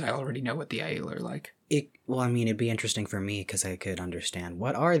just because I already know what the Aiel are like. It'd be interesting for me because I could understand.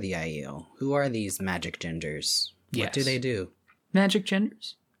 What are the Aiel? Who are these magic gingers? Yes. What do they do? Magic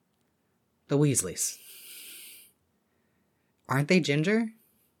genders? The Weasleys. Aren't they ginger?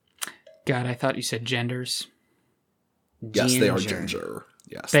 God, I thought you said genders. Yes, they are ginger.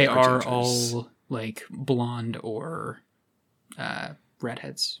 Yes, they are gingers. all, like, blonde or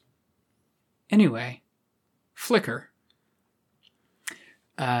redheads. Anyway, Flicker.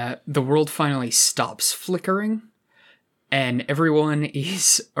 The world finally stops flickering, and everyone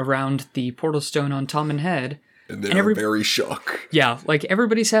is around the portal stone on Tom and Head. And they're very shook. Yeah, like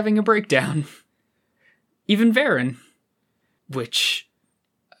everybody's having a breakdown. Even Varen. Which,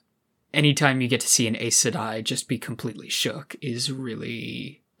 anytime you get to see an Aes Sedai just be completely shook is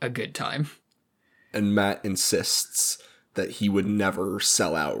really a good time. And Matt insists that he would never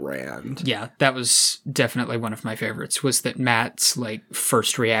sell out Rand. Yeah, that was definitely one of my favorites, was that Matt's, like,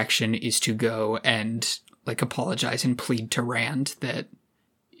 first reaction is to go and, like, apologize and plead to Rand that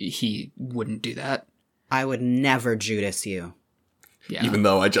he wouldn't do that. I would never Judas you. Yeah. Even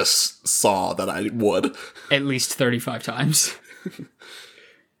though I just saw that I would. At least 35 times.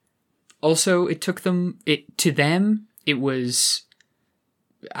 Also, to them, it was,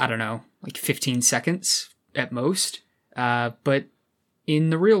 I don't know, like 15 seconds at most. But in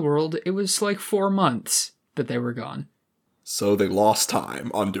the real world, it was like 4 months that they were gone. So they lost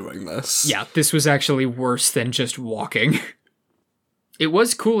time on doing this. Yeah, this was actually worse than just walking. It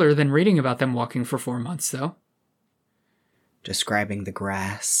was cooler than reading about them walking for 4 months, though. Describing the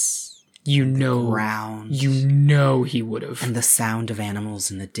grass, the ground. He would have. And the sound of animals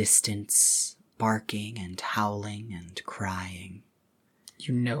in the distance, barking and howling and crying.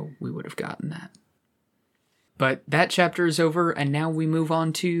 We would have gotten that. But that chapter is over, and now we move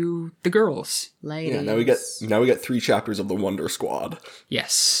on to the girls. Ladies. Yeah, now we get 3 chapters of the Wonder Squad.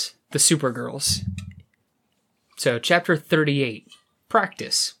 Yes, the Supergirls. So, chapter 38,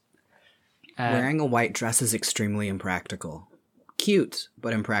 Practice. Wearing a white dress is extremely impractical. Cute,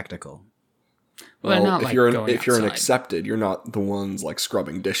 but impractical. Well, not if you're an accepted, you're not the ones, like,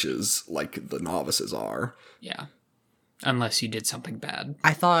 scrubbing dishes like the novices are. Yeah, unless you did something bad.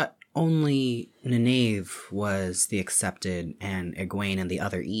 I thought only Nynaeve was the accepted, and Egwene and the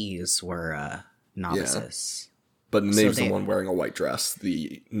other E's were novices. Yeah. But Nynaeve's the one wearing a white dress.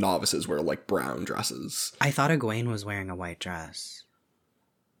 The novices wear, like, brown dresses. I thought Egwene was wearing a white dress.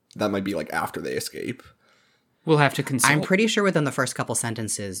 That might be, like, after they escape. We'll have to consult. I'm pretty sure within the first couple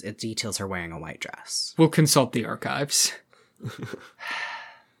sentences, it details her wearing a white dress. We'll consult the archives.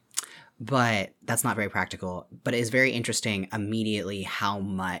 But that's not very practical. But it is very interesting immediately how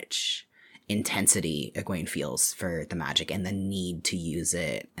much intensity Egwene feels for the magic and the need to use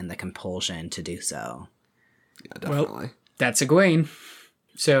it and the compulsion to do so. Yeah, definitely. Well, that's Egwene.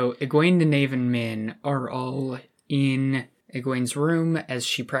 So Egwene, Nynaeve, and Min are all in Egwene's room as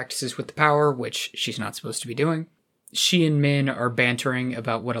she practices with the power, which she's not supposed to be doing. She and Min are bantering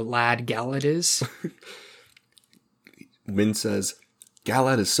about what a lad Galad is. Min says,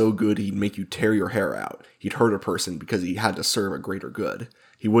 Galad is so good he'd make you tear your hair out. He'd hurt a person because he had to serve a greater good.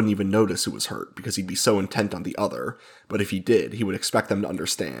 He wouldn't even notice who was hurt because he'd be so intent on the other. But if he did, he would expect them to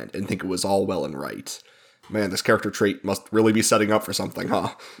understand and think it was all well and right. Man, this character trait must really be setting up for something,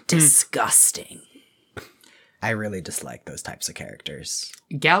 huh? Disgusting. I really dislike those types of characters.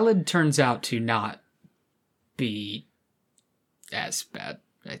 Galad turns out to not be as bad,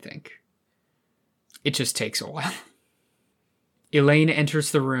 I think. It just takes a while. Elaine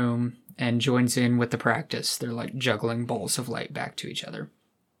enters the room and joins in with the practice. They're like juggling balls of light back to each other.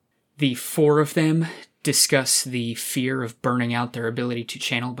 The 4 of them discuss the fear of burning out their ability to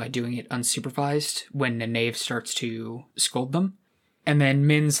channel by doing it unsupervised when Nynaeve starts to scold them. And then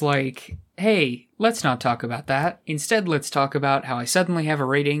Min's like, hey, let's not talk about that. Instead, let's talk about how I suddenly have a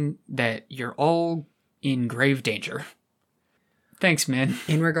rating that you're all in grave danger. Thanks, Min.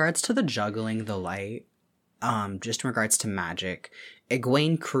 In regards to the juggling the light, just in regards to magic,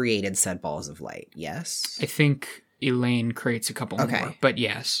 Egwene created said balls of light, yes? I think Elaine creates a couple more, but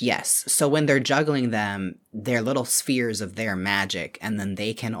yes. Yes. So when they're juggling them, they're little spheres of their magic, and then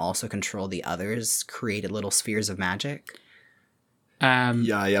they can also control the others, created little spheres of magic.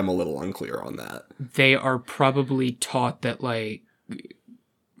 Yeah, I am a little unclear on that. They are probably taught that, like,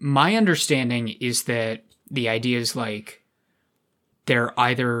 my understanding is that the idea is, like, they're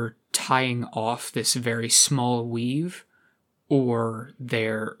either tying off this very small weave, or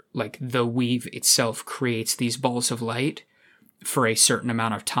they're, like, the weave itself creates these balls of light for a certain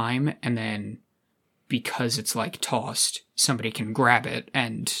amount of time, and then because it's, like, tossed, somebody can grab it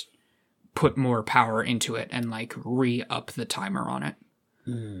and put more power into it and, like, re-up the timer on it.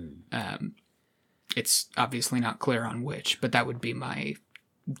 It's obviously not clear on which, but that would be my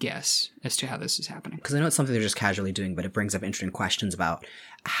guess as to how this is happening. Because I know it's something they're just casually doing, but it brings up interesting questions about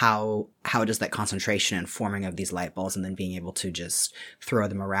how does that concentration and forming of these light balls and then being able to just throw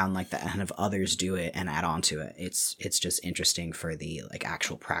them around like that and have others do it and add on to it. It's just interesting for the like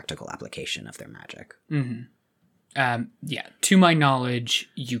actual practical application of their magic. Yeah, to my knowledge,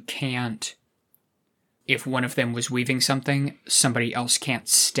 you can't, if one of them was weaving something, somebody else can't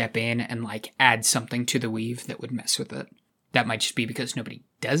step in and like add something to the weave that would mess with it. That might just be because nobody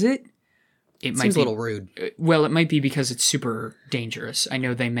does it. It might Seems be a little rude. Well, it might be because it's super dangerous. I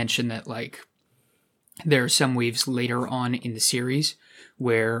know they mentioned that like there are some weaves later on in the series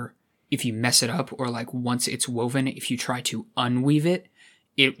where if you mess it up or like once it's woven, if you try to unweave it,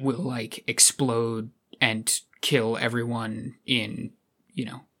 it will like explode and kill everyone in, you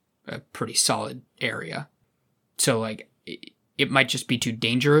know, a pretty solid area. So like it might just be too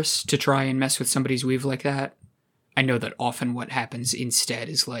dangerous to try and mess with somebody's weave like that. I know that often what happens instead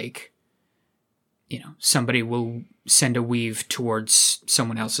is like, you know, somebody will send a weave towards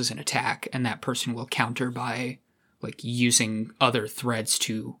someone else as an attack, and that person will counter by like using other threads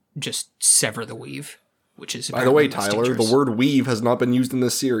to just sever the weave, which is By the way, apparently less Tyler, dangerous. the word weave has not been used in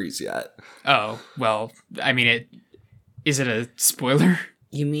this series yet. Oh, well, I mean, is it a spoiler?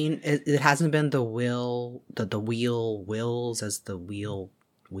 You mean it hasn't been the wheel wills as the wheel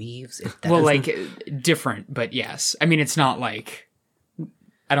weaves? Well, like different, but yes. I mean, it's not like,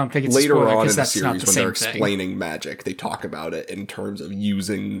 I don't think it's Later a spoiler on in because the that's not series, the when they're same thing. explaining magic, they talk about it in terms of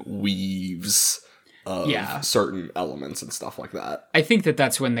using weaves of certain elements and stuff like that. I think that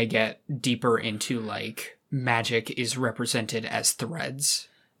that's when they get deeper into like magic is represented as threads.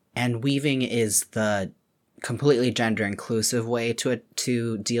 And weaving is the completely gender inclusive way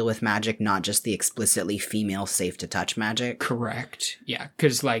to deal with magic, not just the explicitly female safe to touch magic. Correct. Yeah,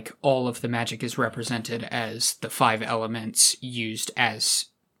 because like all of the magic is represented as the 5 elements used as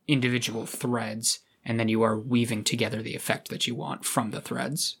individual threads, and then you are weaving together the effect that you want from the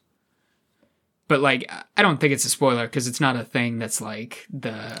threads. But like, I don't think it's a spoiler because it's not a thing that's like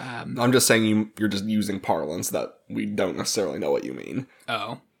the. I'm just saying you're just using parlance that we don't necessarily know what you mean.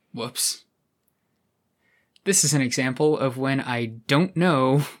 Oh, whoops. This is an example of when I don't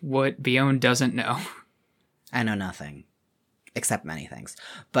know what Bjorn doesn't know. I know nothing, except many things,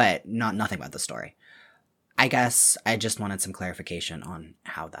 but nothing about the story. I guess I just wanted some clarification on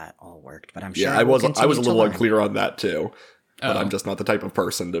how that all worked, but I'm sure. Yeah, I was a continue to little learn. unclear on that too, but I'm just not the type of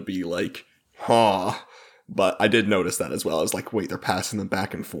person to be like, huh. But I did notice that as well. I was like, wait, they're passing them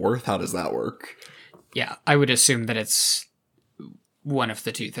back and forth? How does that work? Yeah, I would assume that it's one of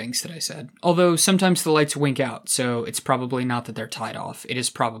the two things that I said. Although sometimes the lights wink out, so it's probably not that they're tied off. It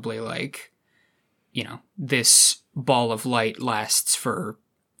is probably like, you know, this ball of light lasts for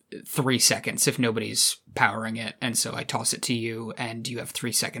 3 seconds if nobody's powering it, and so I toss it to you, and you have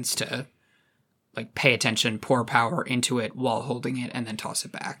 3 seconds to like pay attention, pour power into it while holding it, and then toss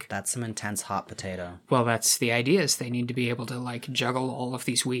it back. That's some intense hot potato. Well, that's the idea, is they need to be able to like juggle all of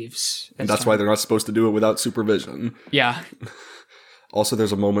these weaves. And that's why they're not supposed to do it without supervision. Yeah. Also,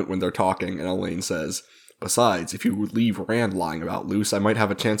 there's a moment when they're talking, and Elaine says, besides, if you leave Rand lying about loose, I might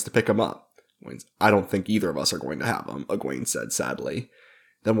have a chance to pick him up. I don't think either of us are going to have him, Egwene said sadly.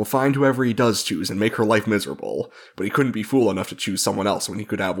 Then we'll find whoever he does choose and make her life miserable. But he couldn't be fool enough to choose someone else when he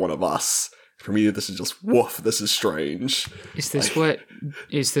could have one of us. For me, this is just, woof, this is strange. Is this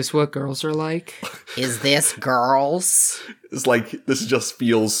what girls are like? Is this girls? It's like, this just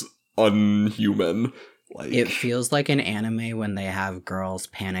feels unhuman. Like, It feels like an anime when they have girls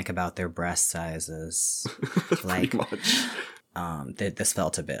panic about their breast sizes. Like, pretty much. This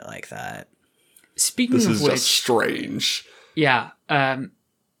felt a bit like that. Speaking This of is which, just strange. yeah.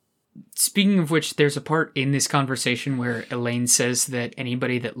 Speaking of which, there's a part in this conversation where Elaine says that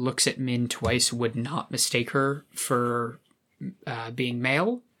anybody that looks at Min twice would not mistake her for being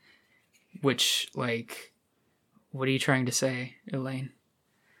male. Which, like, what are you trying to say, Elaine?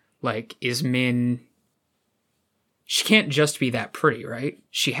 Like, is Min She can't just be that pretty, right?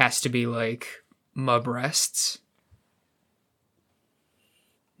 She has to be like mud breasts.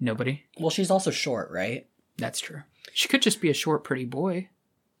 Nobody? Well, she's also short, right? That's true. She could just be a short, pretty boy.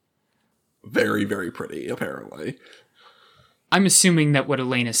 Very, very pretty, apparently. I'm assuming that what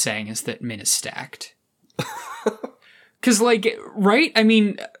Elaine is saying is that Min is stacked. Because, like, right? I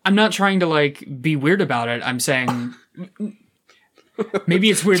mean, I'm not trying to, like, be weird about it. I'm saying... Maybe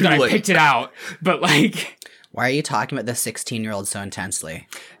it's weird that I picked it out, but, like... Why are you talking about the 16-year-old so intensely?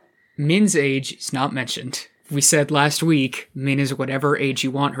 Min's age is not mentioned. We said last week, Min is whatever age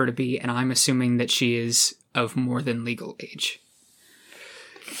you want her to be, and I'm assuming that she is of more than legal age.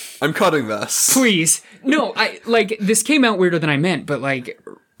 I'm cutting this. Please. No, this came out weirder than I meant, but, like,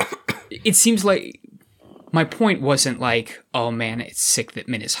 it seems like... My point wasn't like, oh man, it's sick that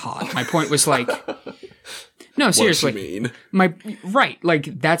Min is hot. My point was like, no, seriously. What do you mean? Right,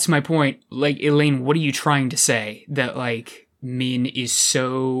 like, that's my point. Like, Elaine, what are you trying to say? That, like, Min is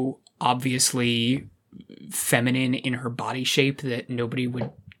so obviously feminine in her body shape that nobody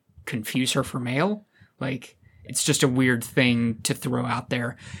would confuse her for male? Like, it's just a weird thing to throw out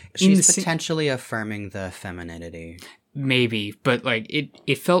there. She's potentially affirming the femininity. Maybe, but, like,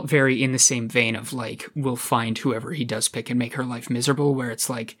 it felt very in the same vein of, like, we'll find whoever he does pick and make her life miserable, where it's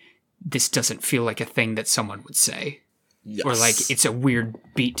like, this doesn't feel like a thing that someone would say. Yes. Or, like, it's a weird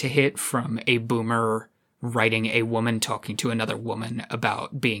beat to hit from a boomer writing a woman talking to another woman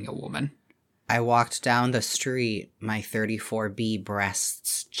about being a woman. I walked down the street, my 34B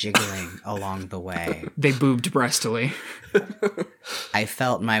breasts jiggling along the way. They boobed breastily. I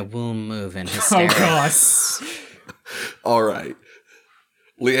felt my womb move in hysterics. Oh, gosh. All right.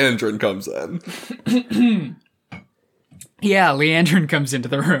 Leandrin comes in. Yeah, Leandrin comes into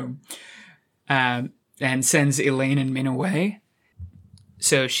the room and sends Elaine and Min away.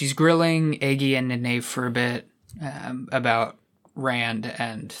 So she's grilling Eggy and Nene for a bit about Rand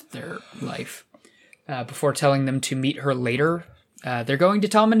and their life. Before telling them to meet her later, they're going to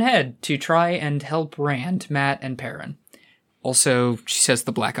Tom and Head to try and help Rand, Mat, and Perrin. Also, she says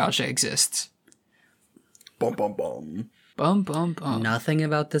the Black Aja exists. Bum, bum, bum. Bum, bum, bum. Nothing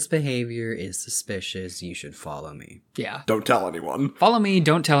about this behavior is suspicious. You should follow me. Yeah. Don't tell anyone. Follow me,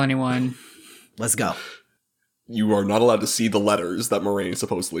 don't tell anyone. Let's go. You are not allowed to see the letters that Moraine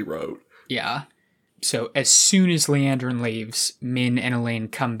supposedly wrote. Yeah. So as soon as Leandrin leaves, Min and Elaine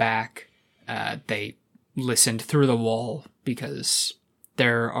come back. They listened through the wall because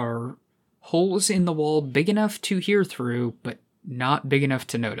there are holes in the wall big enough to hear through, but not big enough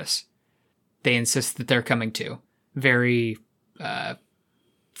to notice. They insist that they're coming too. Very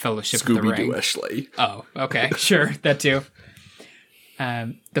Fellowship of the Ring. Scooby-Doo-ishly. Oh, okay. Sure, that too.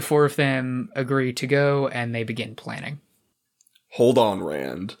 The four of them agree to go, and they begin planning. Hold on,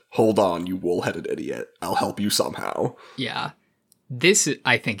 Rand. Hold on, you wool-headed idiot. I'll help you somehow. Yeah. This,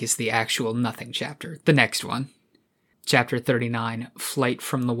 I think, is the actual nothing chapter. The next one. Chapter 39, Flight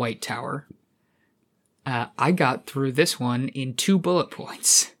from the White Tower. I got through this one in 2 bullet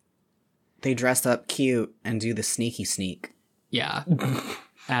points. They dress up cute and do the sneaky sneak. Yeah.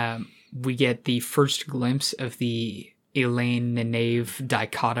 We get the first glimpse of the Elaine-Nynaeve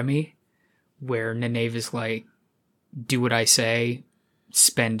dichotomy, where Nynaeve is like, do what I say,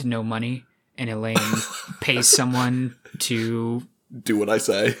 spend no money, and Elaine pays someone to... Do what I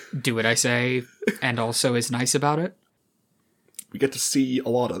say. Do what I say, and also is nice about it. We get to see a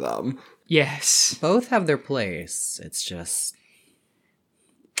lot of them. Yes. Both have their place. It's just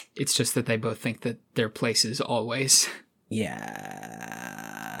that they both think that their place is always.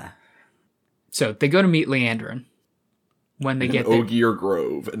 Yeah. So they go to meet Leandrin. When they get there, Ogier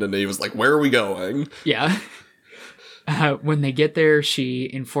Grove, and Nynaeve was like, where are we going? Yeah. When they get there, she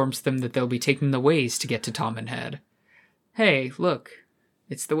informs them that they'll be taking the Ways to get to Tom and Head. Hey, look,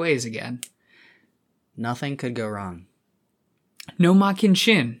 it's the Ways again. Nothing could go wrong. No Makin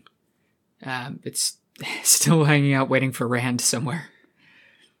Shin. It's still hanging out waiting for Rand somewhere.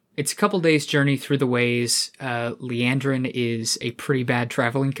 It's a couple days' journey through the Ways. Leandrin is a pretty bad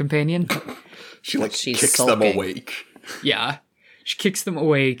traveling companion. She's kicks sulking. them awake. Yeah. She kicks them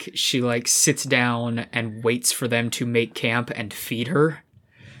awake. She, sits down and waits for them to make camp and feed her.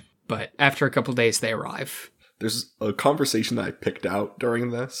 But after a couple days, they arrive. There's a conversation that I picked out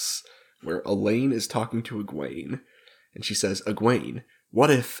during this where Elaine is talking to Egwene, and she says, Egwene, what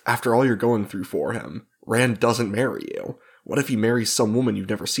if, after all you're going through for him, Rand doesn't marry you? What if he marries some woman you've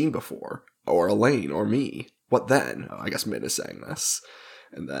never seen before? Or Elaine, or me? What then? Oh, I guess Min is saying this.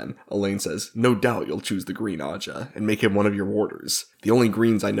 And then Elaine says, no doubt you'll choose the Green Aja and make him one of your warders. The only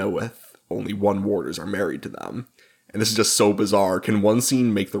Greens I know with only one warders are married to them. and this is just so bizarre, can one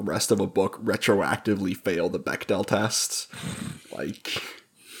scene make the rest of a book retroactively fail the Bechdel test? Like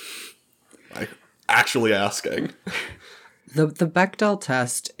actually asking. The Bechdel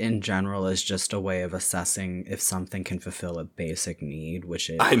test in general is just a way of assessing if something can fulfill a basic need, which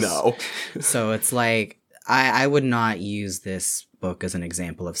is... I know. So it's like, I would not use this book as an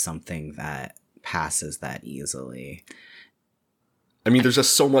example of something that passes that easily. I mean, there's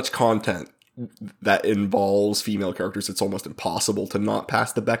just so much content that involves female characters, it's almost impossible to not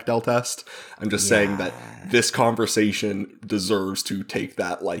pass the Bechdel test. I'm just saying that this conversation deserves to take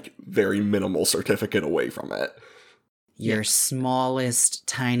that, like, very minimal certificate away from it. Your smallest,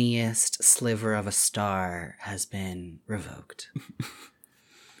 tiniest sliver of a star has been revoked.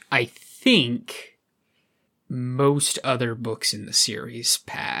 I think most other books in the series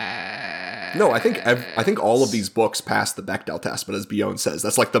pass. No, I think all of these books pass the Bechdel test, but as Bjorn says,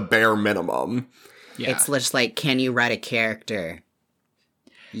 that's like the bare minimum. Yeah. It's just like, can you write a character?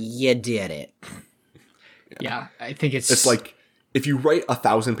 You did it. Yeah, I think It's like, if you write a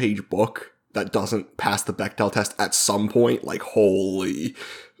 1,000-page book that doesn't pass the Bechdel test at some point, like, holy.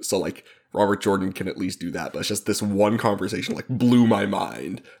 So, like, Robert Jordan can at least do that, but it's just this one conversation, like, blew my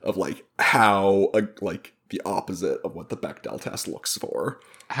mind of, like, how, like, the opposite of what the Bechdel test looks for.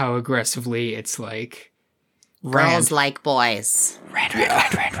 how aggressively it's like... Girls like boys. Rand.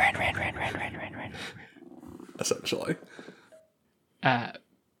 Essentially.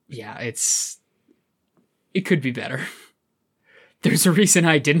 Yeah, it could be better. There's a reason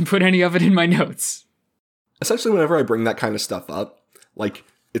I didn't put any of it in my notes. Essentially, whenever I bring that kind of stuff up, like,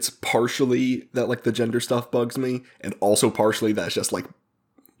 it's partially that, like, the gender stuff bugs me, and also partially that it's just, like,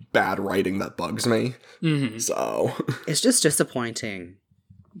 bad writing that bugs me. Mm-hmm. So... It's just disappointing.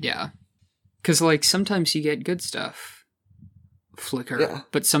 Yeah. Because, like, sometimes you get good stuff. Flicker.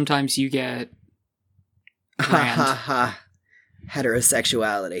 But sometimes you get... Ha ha ha.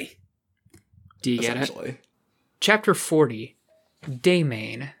 Heterosexuality. Do you get it? Chapter 40.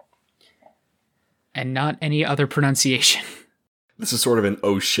 Daymane. And not any other pronunciation. This is sort of an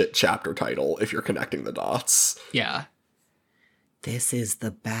oh shit chapter title, if you're connecting the dots. Yeah. This is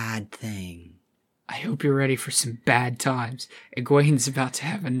the bad thing. I hope you're ready for some bad times. Egwene's about to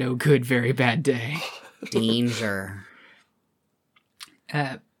have a no good, very bad day. Danger.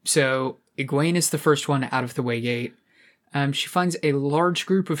 So, Egwene is the first one out of the Waygate. She finds a large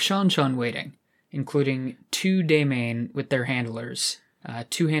group of Shan waiting, including 2 Daymane with their handlers,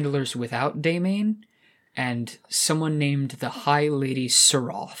 2 handlers without Daymane, and someone named the High Lady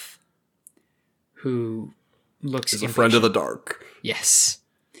Suroth, who looks... Is a friend of the dark. Yes.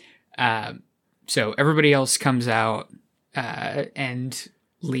 So everybody else comes out, and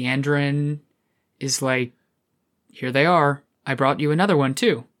Liandrin is like, here they are. I brought you another one,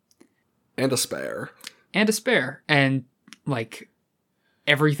 too. And a spare. And, like,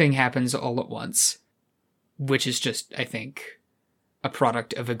 everything happens all at once, which is just, I think, a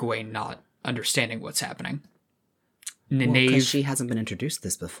product of Egwene not understanding what's happening. Nynaeve... because she hasn't been introduced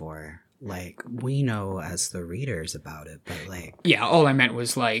this before. Like, we know as the readers about it, but, like... Yeah, all I meant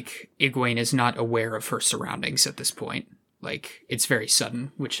was, like, Egwene is not aware of her surroundings at this point. Like, it's very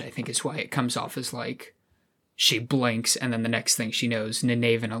sudden, which I think is why it comes off as, like, she blinks, and then the next thing she knows,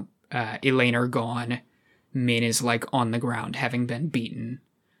 Nynaeve and Elaine are gone. Min is, like, on the ground, having been beaten,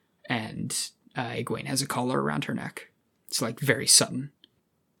 and Egwene has a collar around her neck. It's, like, very sudden.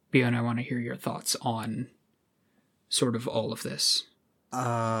 Bjorn, I want to hear your thoughts on sort of all of this.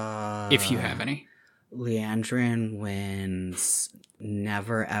 If you have any. Liandrin wins.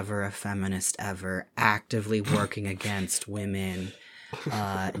 Never ever a feminist ever. Actively working against women.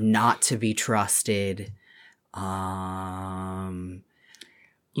 Not to be trusted. Liandrin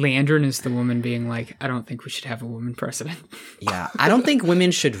is the woman being like, I don't think we should have a woman president. Yeah, I don't think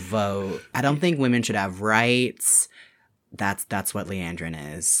women should vote. I don't think women should have rights. That's what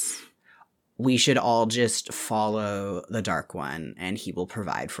Liandrin is. We should all just follow the Dark One, and he will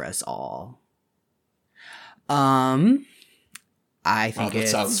provide for us all. I think that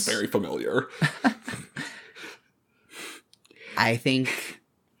sounds very familiar. I think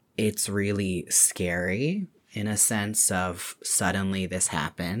it's really scary in a sense of suddenly this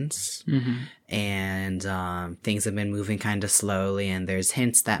happens. Mm-hmm. And things have been moving kind of slowly, and there's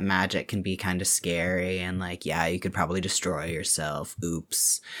hints that magic can be kind of scary, and like, yeah, you could probably destroy yourself.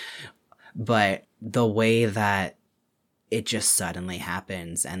 Oops. But the way that it just suddenly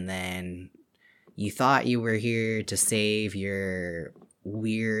happens, and then you thought you were here to save your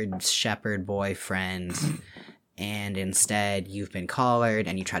weird shepherd boyfriend, and instead you've been collared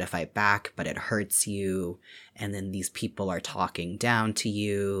and you try to fight back, but it hurts you, and then these people are talking down to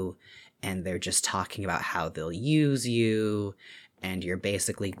you, and they're just talking about how they'll use you, and you're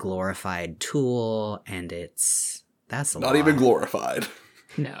basically glorified tool, and that's a Not lot. even glorified.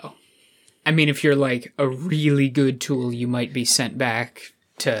 No. I mean, if you're like a really good tool, you might be sent back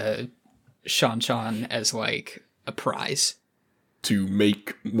to Shan as like a prize. To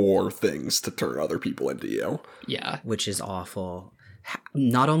make more things to turn other people into you. Yeah. Which is awful.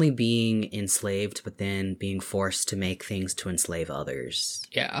 Not only being enslaved, but then being forced to make things to enslave others.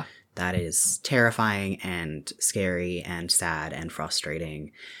 Yeah. That is terrifying and scary and sad and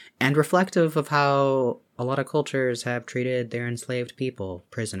frustrating, and reflective of how a lot of cultures have treated their enslaved people,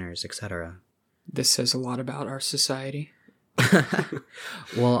 prisoners, etc. This says a lot about our society.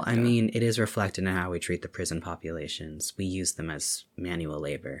 Well, I mean, it is reflected in how we treat the prison populations. We use them as manual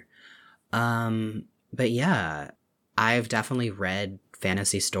labor. But yeah, I've definitely read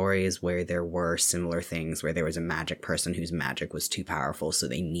fantasy stories where there were similar things, where there was a magic person whose magic was too powerful, so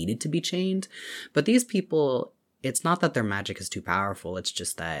they needed to be chained. But these people, it's not that their magic is too powerful, it's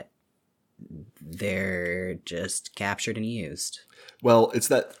just that they're just captured and used. Well, it's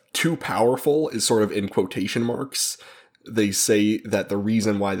that too powerful is sort of in quotation marks. They say that the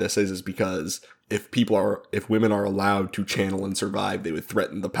reason why this is because if women are allowed to channel and survive, they would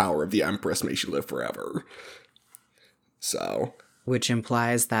threaten the power of the Empress, may she live forever. So, which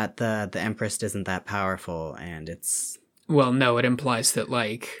implies that the Empress isn't that powerful, and it's... Well, no, it implies that,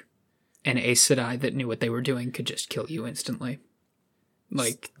 like, an Aes Sedai that knew what they were doing could just kill you instantly.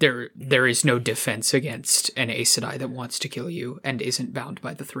 Like, there is no defense against an Aes Sedai that wants to kill you and isn't bound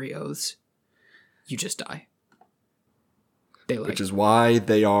by the 3 oaths. You just die. Which is why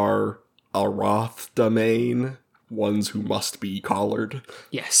they are Arath domain, ones who must be collared.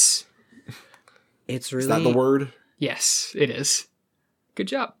 Yes. It's really... Is that the word? Yes, it is. Good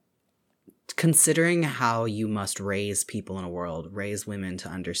job. Considering how you must raise people in a world, raise women to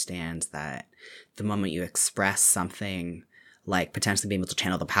understand that the moment you express something like potentially being able to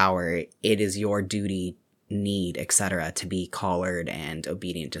channel the power, it is your duty, need, etc., to be collared and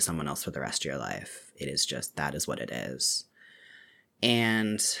obedient to someone else for the rest of your life. It is just, that is what it is.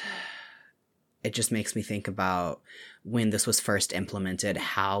 And it just makes me think about when this was first implemented,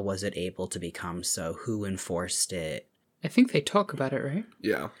 how was it able to become so? Who enforced it? I think they talk about it, right?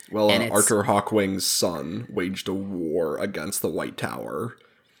 Yeah. Well, And Arthur Hawkwing's son waged a war against the White Tower.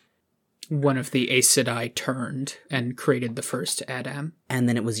 One of the Aes Sedai turned and created the first Adam. And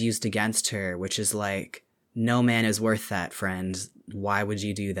then it was used against her, which is like, no man is worth that, friend. Why would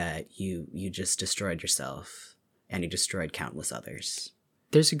you do that? You just destroyed yourself. And you destroyed countless others.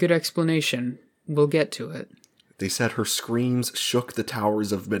 There's a good explanation. We'll get to it. They said her screams shook the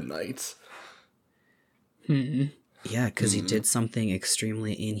towers of midnight. Yeah, because you did something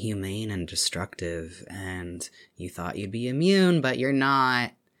extremely inhumane and destructive, and you thought you'd be immune, but you're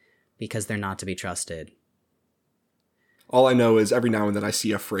not, because they're not to be trusted. All I know is every now and then I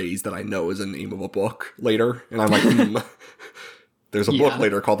see a phrase that I know is a name of a book later, and I'm like, There's a book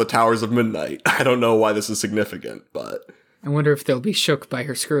later called The Towers of Midnight. I don't know why this is significant, but... I wonder if they'll be shook by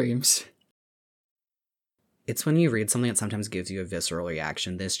her screams. It's when you read something that sometimes gives you a visceral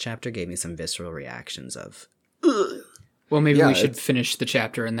reaction. This chapter gave me some visceral reactions of... Ugh. Well, maybe we should finish the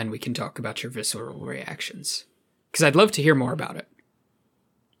chapter and then we can talk about your visceral reactions. Because I'd love to hear more about it.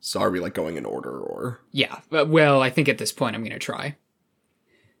 So are we, like, going in order, or...? Yeah, well, I think at this point I'm going to try.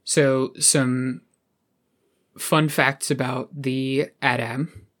 So, some fun facts about the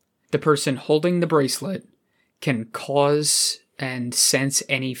Adam. The person holding the bracelet can cause and sense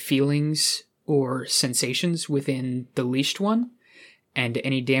any feelings or sensations within the leashed one, and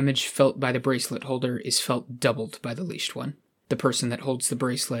any damage felt by the bracelet holder is felt doubled by the leashed one. The person that holds the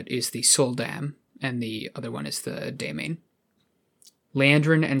bracelet is the Soldam, and the other one is the Damane.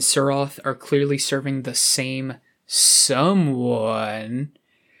 Liandrin and Suroth are clearly serving the same someone.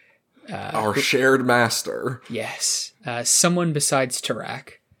 Our shared master. Yes. Someone besides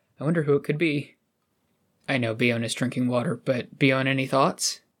Tarak. I wonder who it could be. I know Bion is drinking water, but Bion, any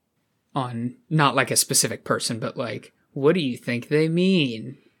thoughts? On, not like a specific person, but like, what do you think they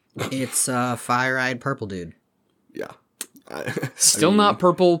mean? It's a fire-eyed purple dude. Yeah. Still not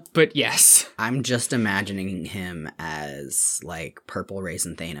purple, but yes. I'm just imagining him as, like, purple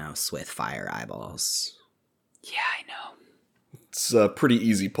raisin Thanos with fire eyeballs. Yeah, I know. It's a pretty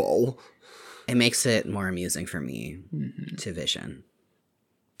easy pull. It makes it more amusing for me to vision.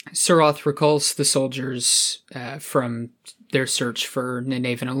 Suroth recalls the soldiers from their search for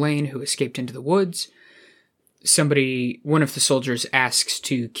Nynaeve and Elaine, who escaped into the woods. One of the soldiers asks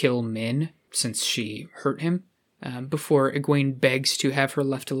to kill Min, since she hurt him. before Egwene begs to have her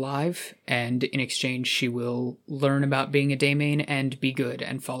left alive, and in exchange she will learn about being a Daemon and be good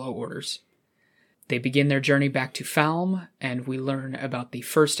and follow orders. They begin their journey back to Falme, and we learn about the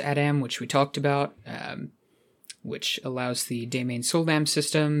first Adam, which we talked about, which allows the Daemon Soldam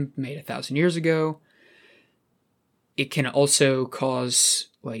system made 1,000 years ago. It can also cause,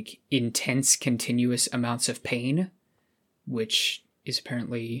 like, intense, continuous amounts of pain, which is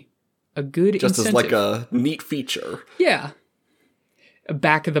apparently a good Just incentive. as like a neat feature. Yeah. A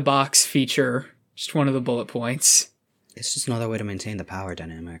back-of-the-box feature. Just one of the bullet points. It's just another way to maintain the power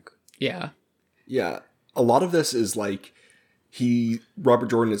dynamic. Yeah. Yeah. A lot of this is like, Robert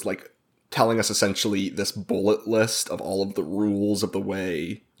Jordan is like telling us essentially this bullet list of all of the rules of the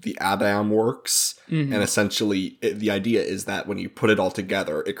way the Adam works. Mm-hmm. And essentially the idea is that when you put it all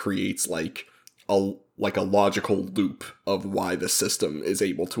together, it creates like a logical loop of why the system is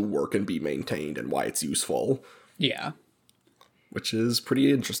able to work and be maintained and why it's useful. Yeah. Which is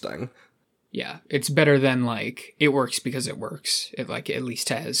pretty interesting. Yeah. It's better than, like, it works because it works. It, like, at least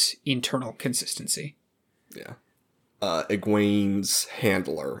has internal consistency. Yeah. Egwene's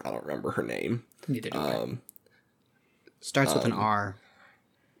handler, I don't remember her name. Neither do I. Starts with an R.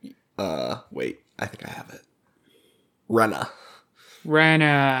 Wait, I think I have it. Rena.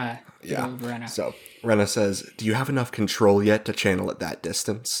 Rena. Yeah. Good old Rena. So, Rena says, "Do you have enough control yet to channel at that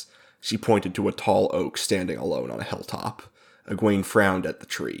distance?" She pointed to a tall oak standing alone on a hilltop. Egwene frowned at the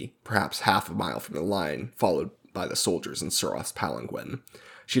tree, perhaps half a mile from the line, followed by the soldiers in Suroth's palanquin.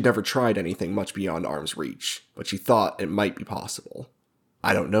 She had never tried anything much beyond arm's reach, but she thought it might be possible.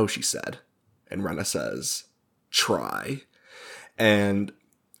 "I don't know," she said. And Rena says, "Try." And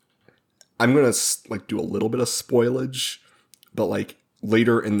I'm going to do a little bit of spoilage, but like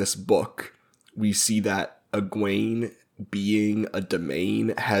later in this book, we see that Egwene, being a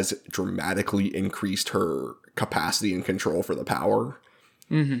domain, has dramatically increased her capacity and control for the power.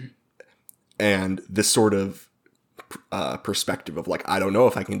 Mm-hmm. And this sort of perspective of like, I don't know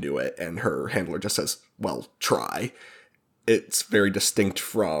if I can do it, and her handler just says, well, try. It's very distinct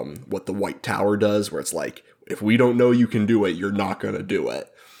from what the White Tower does, where it's like, if we don't know you can do it, you're not going to do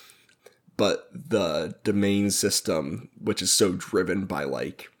it. But the domain system, which is so driven by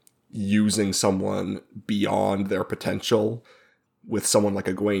like using someone beyond their potential, with someone like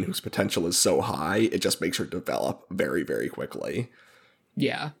Egwene whose potential is so high, it just makes her develop very, very quickly.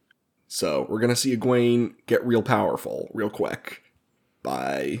 Yeah. So we're going to see Egwene get real powerful real quick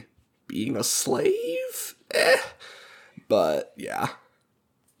by being a slave. But yeah.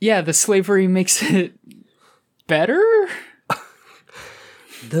 Yeah, the slavery makes it better?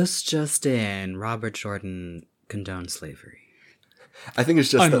 This just in, Robert Jordan condones slavery. I think it's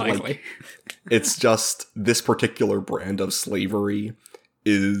just Unlikely. that, like, it's just this particular brand of slavery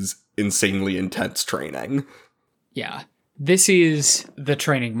is insanely intense training. Yeah. This is the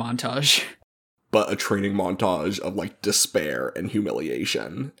training montage. But a training montage of, like, despair and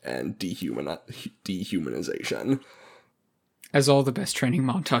humiliation and dehumanization. As all the best training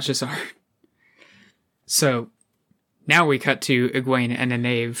montages are. So, now we cut to Egwene and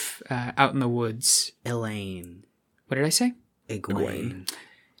Nynaeve out in the woods. Elaine. What did I say? Egwene.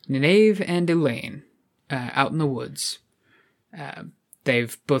 Nynaeve and Elaine out in the woods.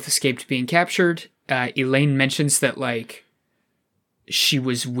 They've both escaped being captured. Elaine mentions that, like, she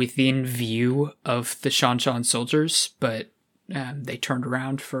was within view of the Shan-Shan soldiers, but they turned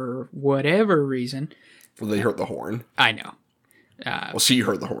around for whatever reason. Well, they heard the horn. I know. Well, she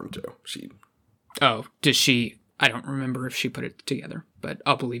heard the horn, too. Oh, does she? I don't remember if she put it together, but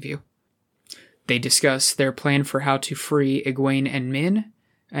I'll believe you. They discuss their plan for how to free Egwene and Min,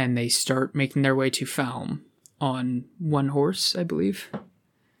 and they start making their way to Falme on one horse, I believe.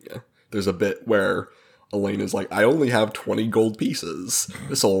 Yeah. There's a bit where Elaine is like, I only have 20 gold pieces.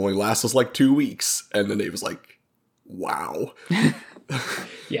 This will only last us like 2 weeks. And the Nynaeve was like, wow.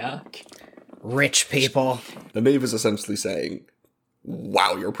 Yeah. Rich people. The Nynaeve is essentially saying,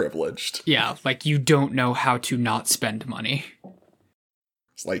 wow, you're privileged. Yeah, like you don't know how to not spend money.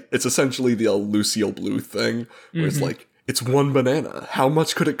 It's like, it's essentially the Lucille Bluth thing, where it's like, it's one banana. How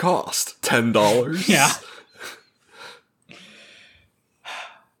much could it cost? $10? Yeah.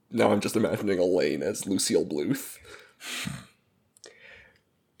 Now I'm just imagining Elaine as Lucille Bluth.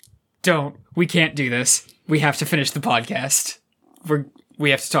 We can't do this. We have to finish the podcast.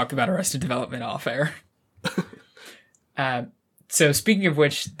 We have to talk about Arrested Development off air. So speaking of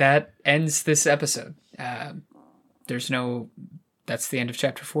which, that ends this episode. That's the end of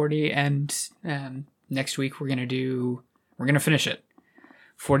chapter 40, and next week we're gonna finish it.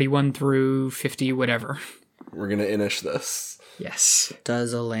 41 through 50, whatever. We're gonna finish this. Yes.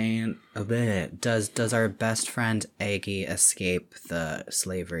 Does does our best friend Aggie escape the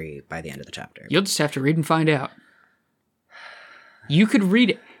slavery by the end of the chapter? You'll just have to read and find out. You could read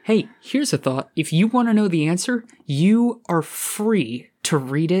it. Hey, here's a thought. If you want to know the answer, you are free to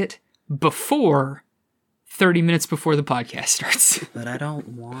read it before 30 minutes before the podcast starts. But I don't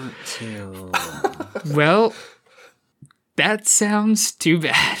want to. Well, that sounds too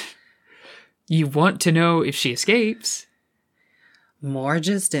bad. You want to know if she escapes. More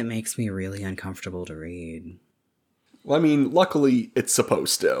just it makes me really uncomfortable to read. Well, I mean, luckily it's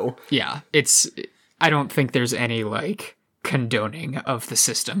supposed to. Yeah, I don't think there's any, like, condoning of the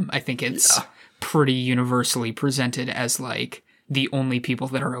system. I think it's pretty universally presented as, like, the only people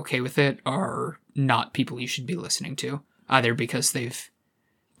that are okay with it are not people you should be listening to, either because they've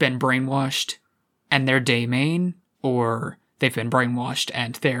been brainwashed and they're Daemain, or they've been brainwashed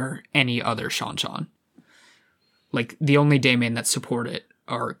and they're any other Seanchan. Like, the only Daemain that support it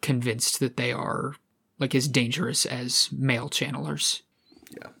are convinced that they are, like, as dangerous as male channelers.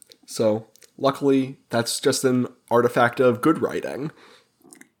 Yeah. So, luckily, that's just an artifact of good writing.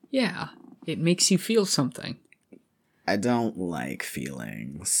 Yeah, it makes you feel something. I don't like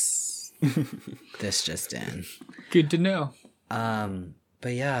feelings. This just in. Good to know.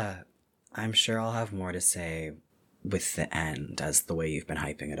 But yeah, I'm sure I'll have more to say with the end as the way you've been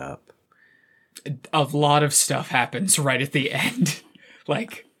hyping it up. A lot of stuff happens right at the end.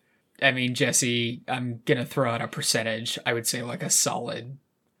 Like, I mean, Jesse, I'm gonna throw out a percentage. I would say like a solid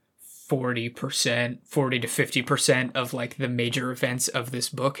 40%, 40 to 50% of like the major events of this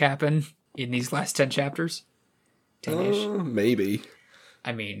book happen in these last 10 chapters. 10-ish. Maybe.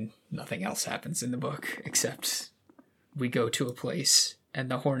 I mean, nothing else happens in the book except we go to a place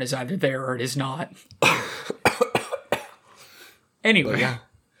and the horn is either there or it is not. Anyway. Yeah.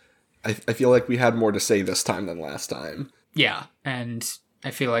 I feel like we had more to say this time than last time. Yeah, and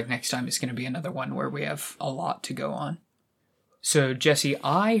I feel like next time is going to be another one where we have a lot to go on. So, Jesse,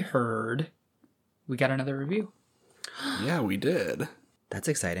 I heard we got another review. Yeah, we did. That's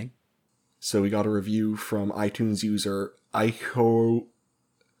exciting. So we got a review from iTunes user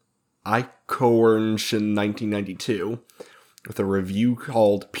Icoernshin1992 with a review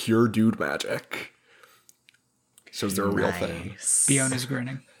called Pure Dude Magic. So is there a real thing? Biona's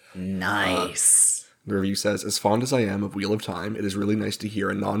grinning. Nice. The review says, as fond as I am of Wheel of Time, it is really nice to hear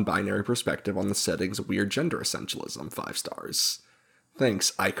a non-binary perspective on the setting's weird gender essentialism. 5 stars.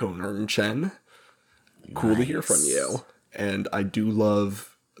 Thanks, Icoernshin. Cool to hear from you. And I do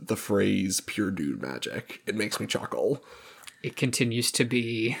love the phrase pure dude magic. It makes me chuckle. It continues to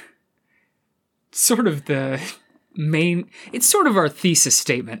be sort of the main... It's sort of our thesis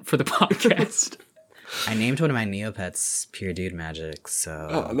statement for the podcast. I named one of my Neopets Pure Dude Magic, so...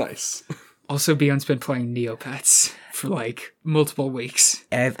 Oh, nice. Also, Beyond's been playing Neopets for, like, multiple weeks.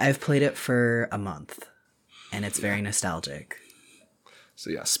 I've played it for a month, and it's very nostalgic. So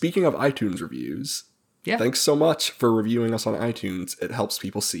yeah, speaking of iTunes reviews, yeah. Thanks so much for reviewing us on iTunes. It helps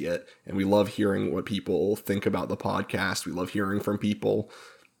people see it, and we love hearing what people think about the podcast. We love hearing from people.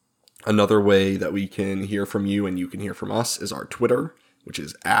 Another way that we can hear from you and you can hear from us is our Twitter, which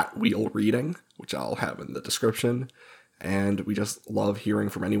is @WheelReading, which I'll have in the description. And we just love hearing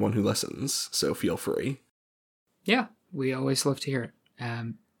from anyone who listens, so feel free. Yeah, we always love to hear it.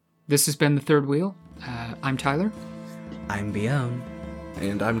 This has been The Third Wheel. I'm Tyler. I'm Bion.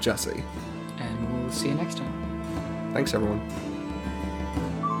 And I'm Jesse. And we'll see you next time. Thanks, everyone.